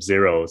bunch of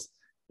zeros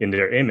in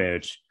their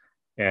image,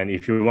 and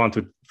if you want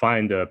to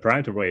find the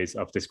parameter ways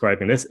of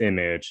describing this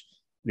image,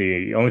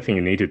 the only thing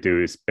you need to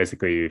do is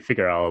basically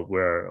figure out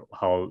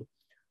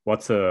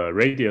what's the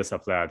radius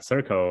of that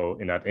circle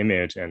in that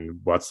image and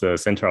what's the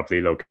center of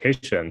the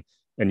location.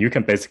 And you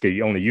can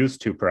basically only use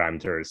two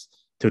parameters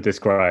to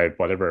describe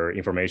whatever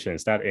information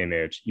is that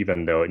image,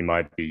 even though it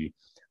might be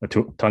a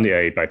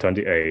 28 by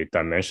 28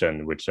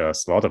 dimension, which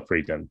has a lot of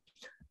freedom.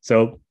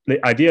 So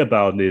the idea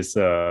about this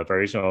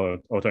variational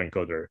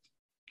autoencoder,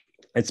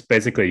 it's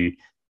basically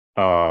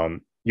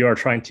you are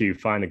trying to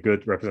find a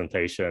good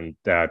representation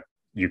that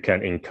you can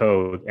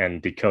encode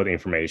and decode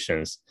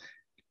informations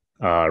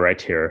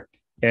right here.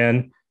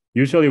 And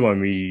usually when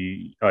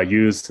we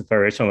use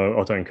variational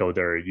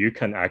autoencoder, you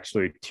can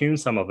actually tune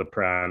some of the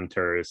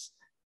parameters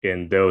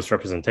in those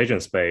representation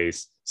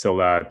space so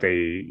that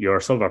you're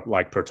sort of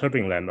like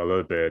perturbing them a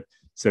little bit.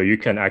 So you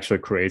can actually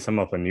create some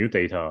of the new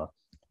data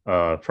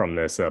from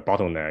this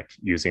bottleneck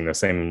using the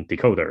same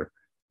decoder,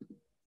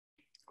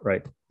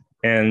 right?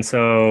 And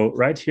so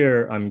right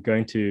here, I'm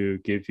going to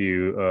give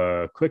you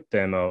a quick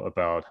demo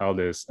about how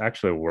this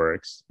actually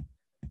works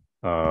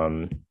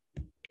as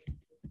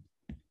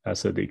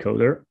a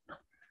decoder.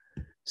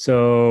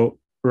 So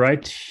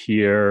right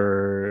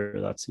here,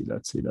 let's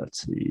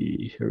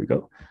see, here we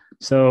go.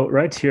 So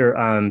right here,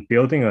 I'm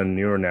building a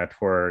neural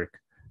network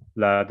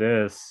that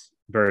is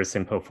very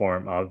simple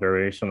form of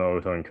variational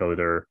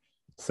autoencoder.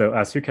 So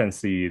as you can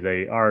see,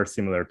 they are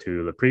similar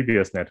to the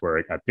previous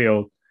network I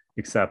built,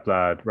 except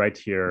that right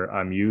here,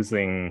 I'm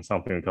using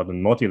something called a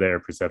multi-layer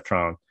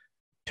perceptron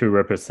to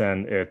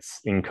represent its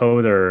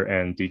encoder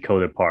and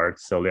decoder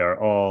parts. So they are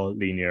all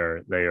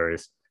linear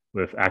layers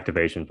with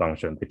activation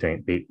function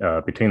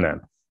between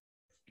them.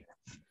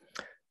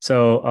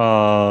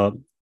 So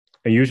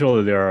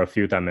usually there are a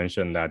few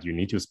dimensions that you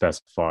need to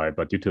specify,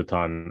 but due to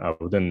time, I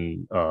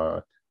wouldn't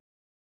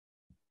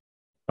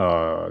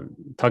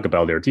talk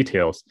about their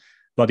details.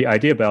 But the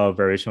idea about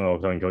variational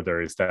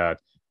autoencoder is that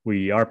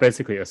we are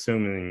basically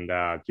assuming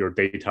that your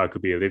data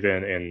could be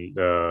living in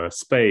the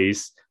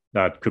space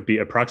that could be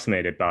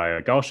approximated by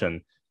a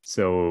Gaussian.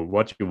 So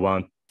what you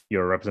want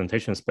your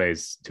representation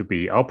space to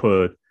be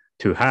output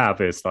to have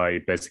is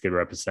like basically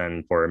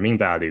represent for mean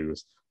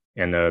values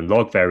and the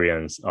log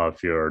variance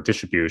of your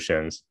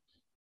distributions.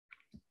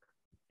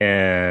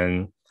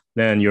 And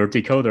then your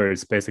decoder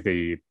is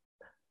basically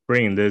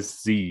bringing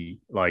this Z,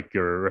 like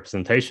your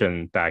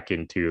representation, back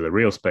into the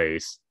real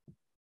space.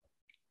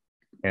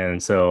 And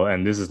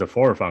this is the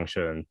forward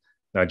function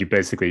that you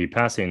basically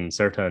pass in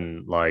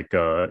certain like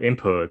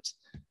inputs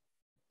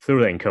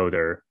through the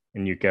encoder,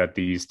 and you get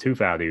these two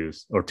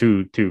values or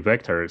two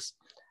vectors,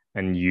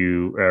 and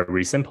you are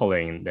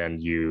resampling,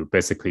 then you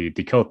basically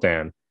decode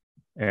them.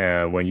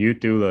 And when you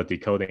do the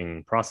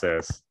decoding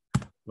process,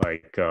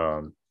 like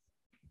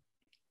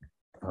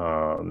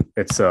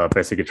it's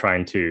basically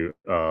trying to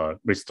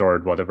restore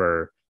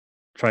whatever,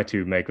 try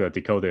to make the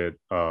decoded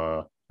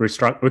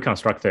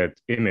reconstructed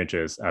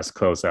images as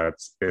close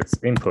as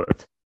its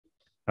input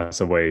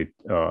as a way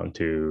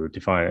to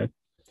define it.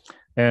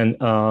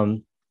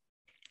 And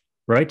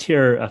right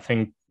here, I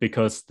think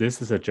because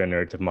this is a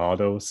generative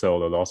model, so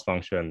the loss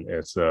function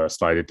is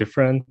slightly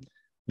different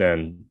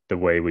than the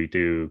way we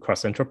do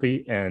cross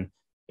entropy. And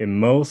in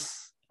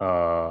most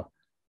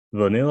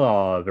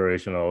vanilla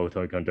variational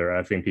autoencoder,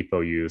 I think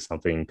people use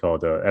something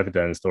called the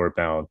evidence store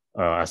bound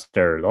as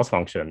their loss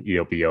function,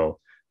 ELBO.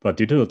 But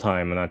due to the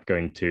time, I'm not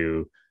going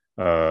to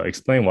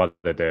explain what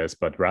it is,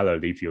 but rather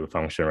leave you the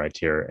function right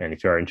here. And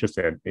if you're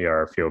interested,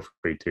 feel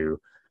free to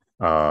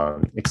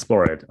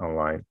explore it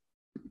online.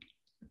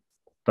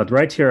 But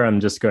right here, I'm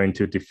just going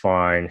to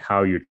define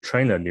how you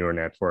train a neural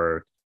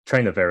network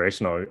train a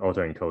variational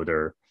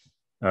autoencoder.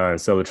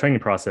 So the training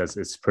process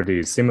is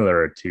pretty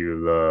similar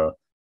to the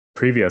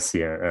previous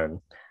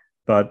CNN.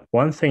 But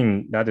one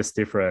thing that is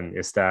different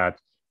is that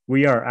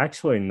we are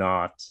actually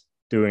not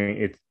doing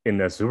it in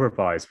a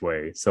supervised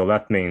way. So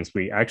that means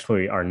we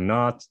actually are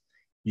not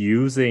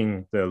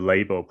using the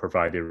label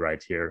provided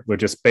right here. We're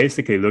just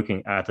basically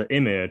looking at the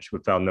image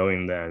without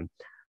knowing that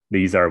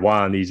these are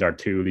 1, these are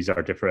 2, these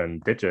are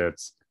different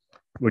digits.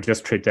 We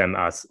just treat them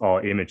as all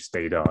image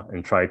data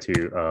and try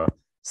to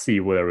see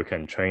whether we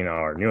can train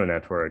our neural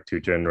network to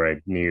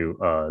generate new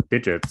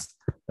digits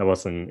that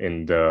wasn't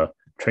in the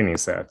training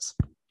sets.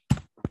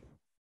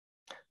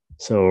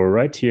 So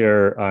right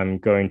here, I'm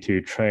going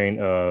to train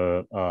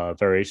a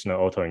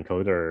variational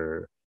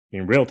autoencoder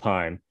in real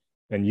time.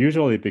 And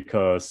usually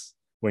because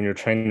when you're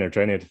training a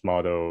generative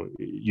model,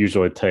 it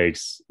usually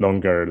takes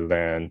longer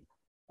than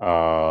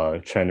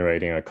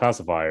generating a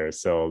classifier.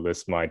 So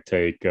this might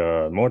take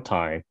more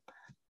time.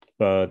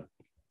 But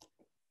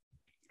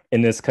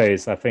in this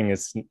case, I think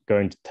it's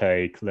going to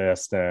take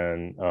less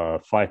than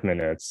 5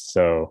 minutes.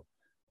 So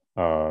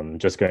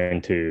just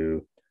going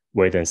to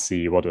wait and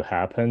see what will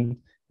happen.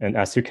 And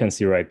as you can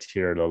see right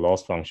here, the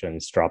loss function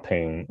is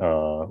dropping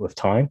with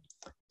time.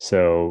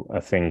 So I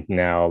think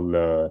now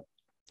the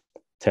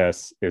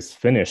test is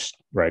finished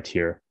right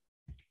here.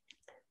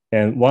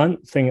 And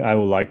one thing I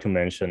would like to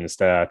mention is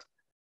that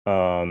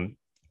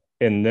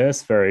in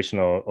this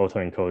variational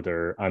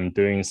autoencoder, I'm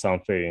doing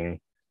something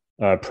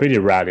pretty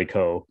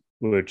radical,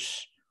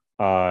 which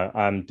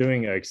I'm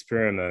doing an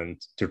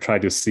experiment to try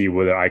to see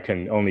whether I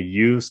can only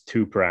use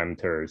 2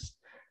 parameters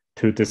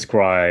to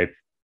describe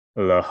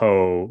the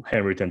whole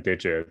handwritten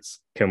digits.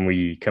 Can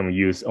we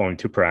use only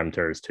 2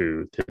 parameters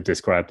to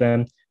describe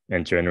them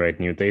and generate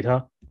new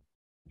data?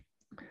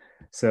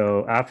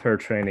 So after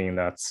training,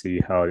 let's see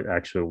how it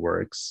actually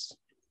works.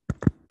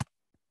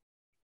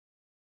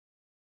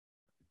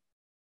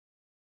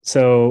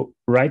 So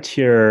right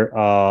here,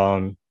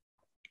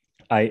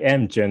 I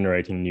am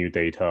generating new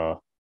data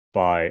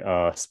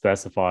by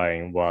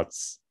specifying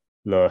what's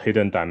the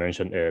hidden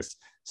dimension is.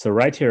 So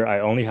right here,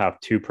 I only have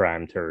 2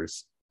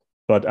 parameters,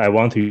 but I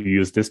want to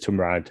use this 2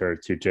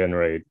 parameters to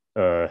generate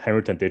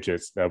handwritten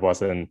digits that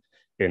wasn't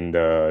in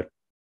the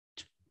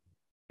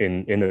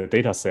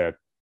data set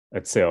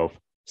itself.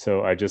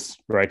 So I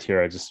just right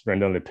here, I just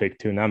randomly pick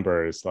 2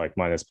 numbers like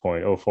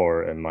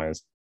 -0.04 and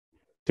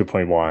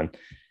 -2.1.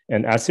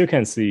 And as you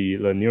can see,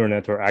 the neural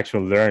network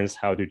actually learns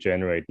how to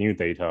generate new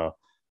data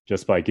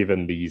just by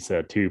giving these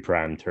 2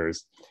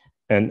 parameters.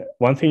 And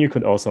one thing you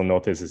could also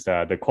notice is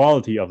that the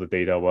quality of the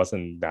data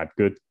wasn't that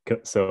good.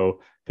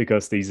 So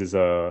because this is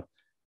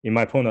in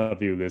my point of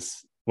view,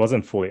 this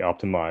wasn't fully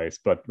optimized,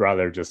 but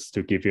rather just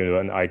to give you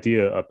an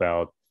idea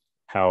about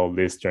how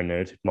this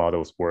generative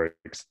models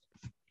works.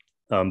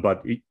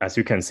 But as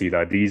you can see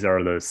that these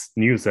are the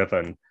new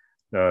 7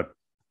 that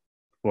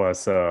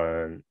was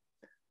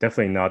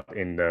definitely not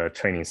in the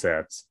training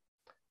sets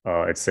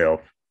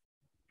itself.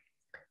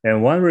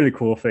 And one really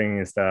cool thing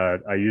is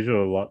that I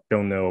usually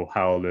don't know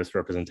how this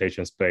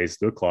representation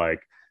space look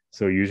like.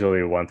 So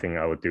usually one thing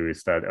I would do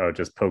is that I'll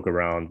just poke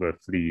around with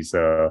these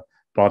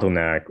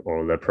bottleneck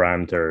or the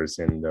parameters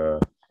in the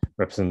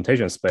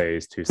representation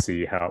space to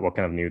see what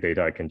kind of new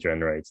data I can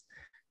generate.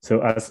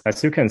 So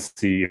as you can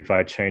see, if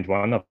I change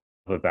one of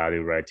the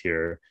value right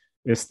here,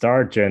 it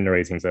start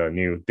generating the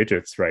new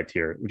digits right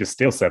here, which is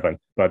still 7.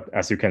 But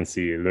as you can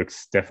see, it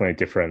looks definitely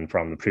different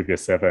from the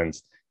previous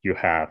 7s you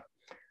have.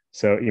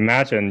 So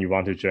imagine you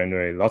want to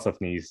generate lots of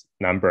these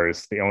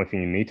numbers. The only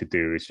thing you need to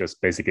do is just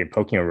basically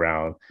poking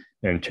around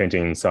and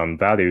changing some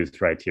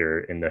values right here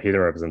in the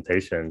hidden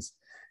representations.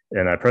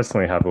 And I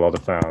personally have a lot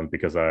of fun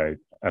because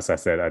as I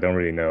said, I don't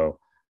really know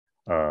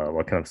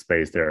what kind of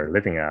space they're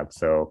living at.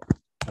 So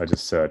I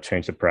just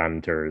change the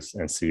parameters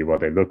and see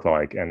what they look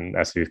like. And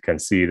as you can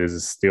see, this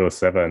is still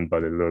 7,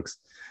 but it looks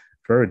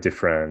very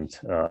different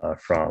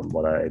from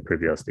what I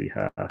previously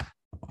have.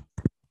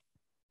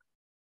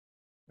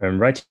 And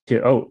right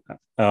here,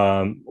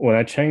 when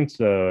I change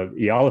the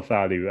Yao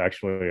value,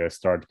 actually I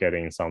start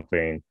getting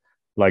something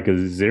like a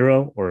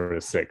 0 or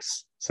a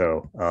 6.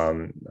 So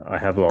I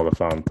have a lot of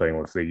fun playing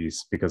with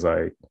these because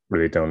I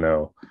really don't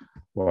know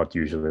what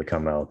usually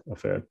come out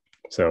of it.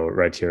 So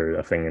right here,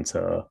 I think it's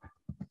a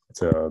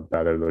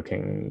better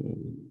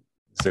looking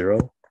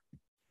 0.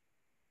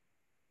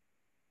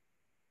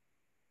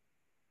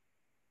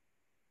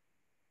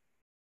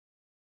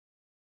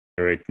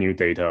 Generate new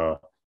data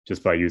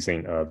just by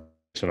using a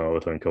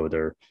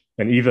autoencoder,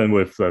 and even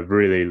with a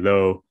really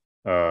low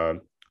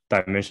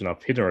dimension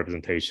of hidden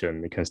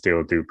representation, it can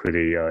still do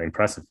pretty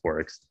impressive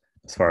works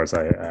as far as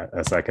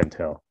I can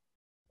tell.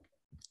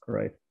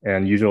 Right,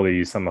 and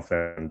usually some of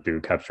them do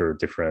capture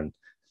different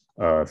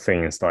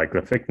things like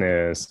the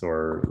thickness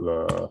or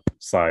the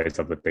size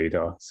of the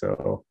data.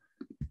 So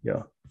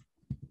yeah,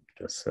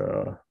 just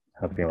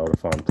having a lot of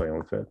fun playing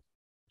with it.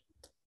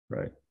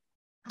 Right.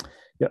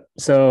 Yeah.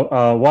 So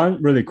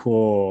one really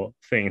cool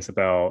things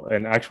about,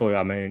 and actually,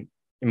 I mean,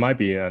 it might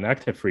be an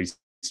active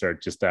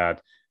research, just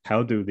that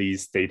how do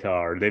these data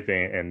are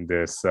living in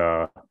this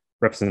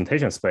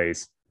representation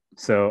space.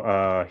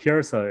 So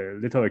here's a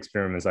little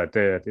experiment I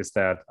did, is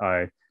that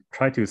I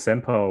tried to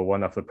sample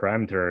one of the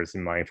parameters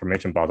in my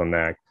information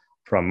bottleneck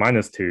from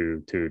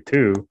 -2 to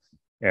 2.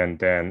 And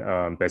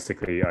then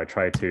basically I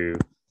tried to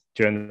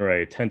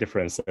generate 10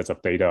 different sets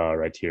of data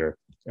right here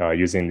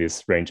using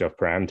this range of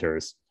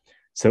parameters.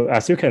 So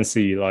as you can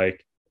see,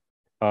 like,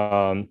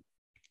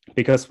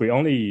 because we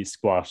only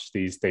squash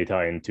these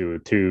data into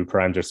 2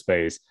 parameter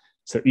space,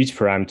 so each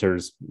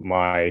parameters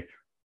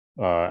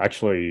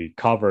actually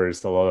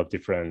covers a lot of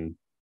different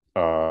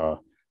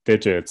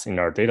digits in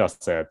our data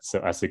set. So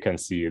as you can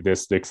see,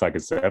 this looks like a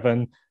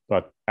 7,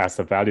 but as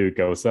the value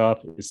goes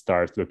up, it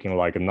starts looking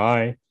like a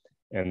 9,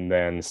 and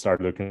then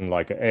start looking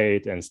like an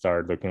 8, and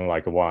start looking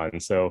like a 1.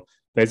 So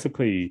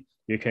basically,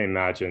 you can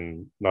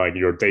imagine like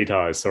your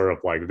data is sort of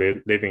like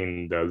living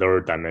in the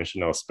lower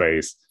dimensional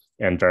space,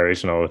 and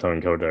variational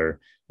autoencoder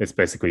is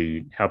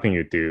basically helping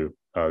you do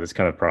this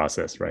kind of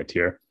process right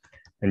here.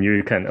 And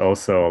you can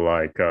also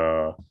like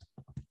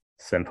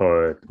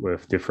sample it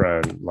with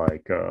different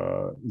like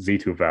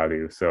Z2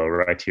 value. So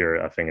right here,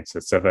 I think it's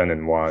a 7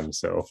 and 1.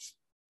 So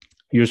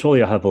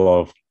usually I have a lot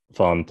of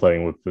fun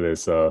playing with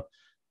this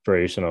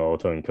variational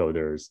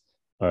autoencoders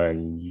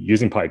and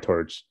using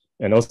PyTorch.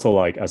 And also,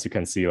 like, as you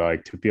can see,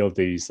 like, to build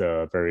these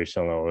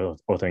variational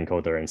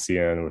autoencoder and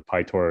CNN with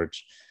PyTorch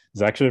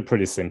is actually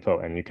pretty simple,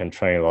 and you can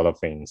train a lot of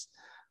things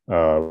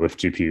with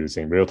GPUs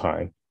in real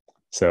time.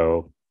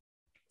 So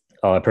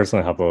I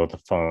personally have a lot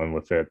of fun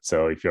with it.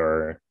 So if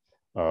you're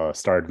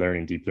start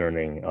learning deep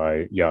learning,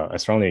 I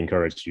strongly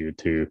encourage you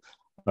to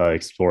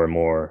explore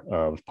more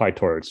with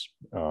PyTorch.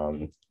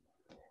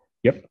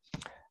 Yep.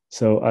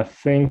 So I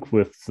think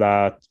with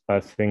that, I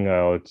think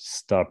I'll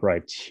stop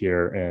right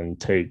here and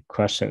take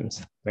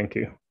questions. Thank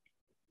you.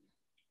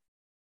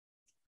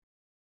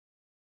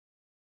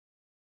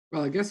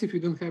 Well, I guess if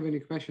you don't have any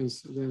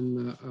questions,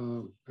 then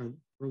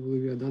probably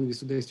we are done with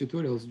today's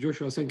tutorials.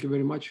 Joshua, thank you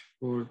very much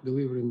for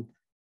delivering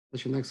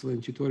such an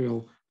excellent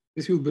tutorial.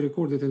 This will be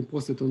recorded and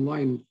posted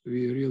online.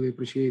 We really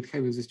appreciate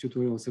having these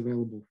tutorials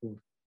available for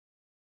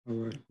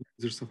our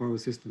users of our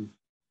system.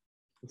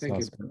 Thank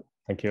you.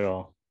 Thank you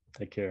all.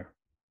 Take care.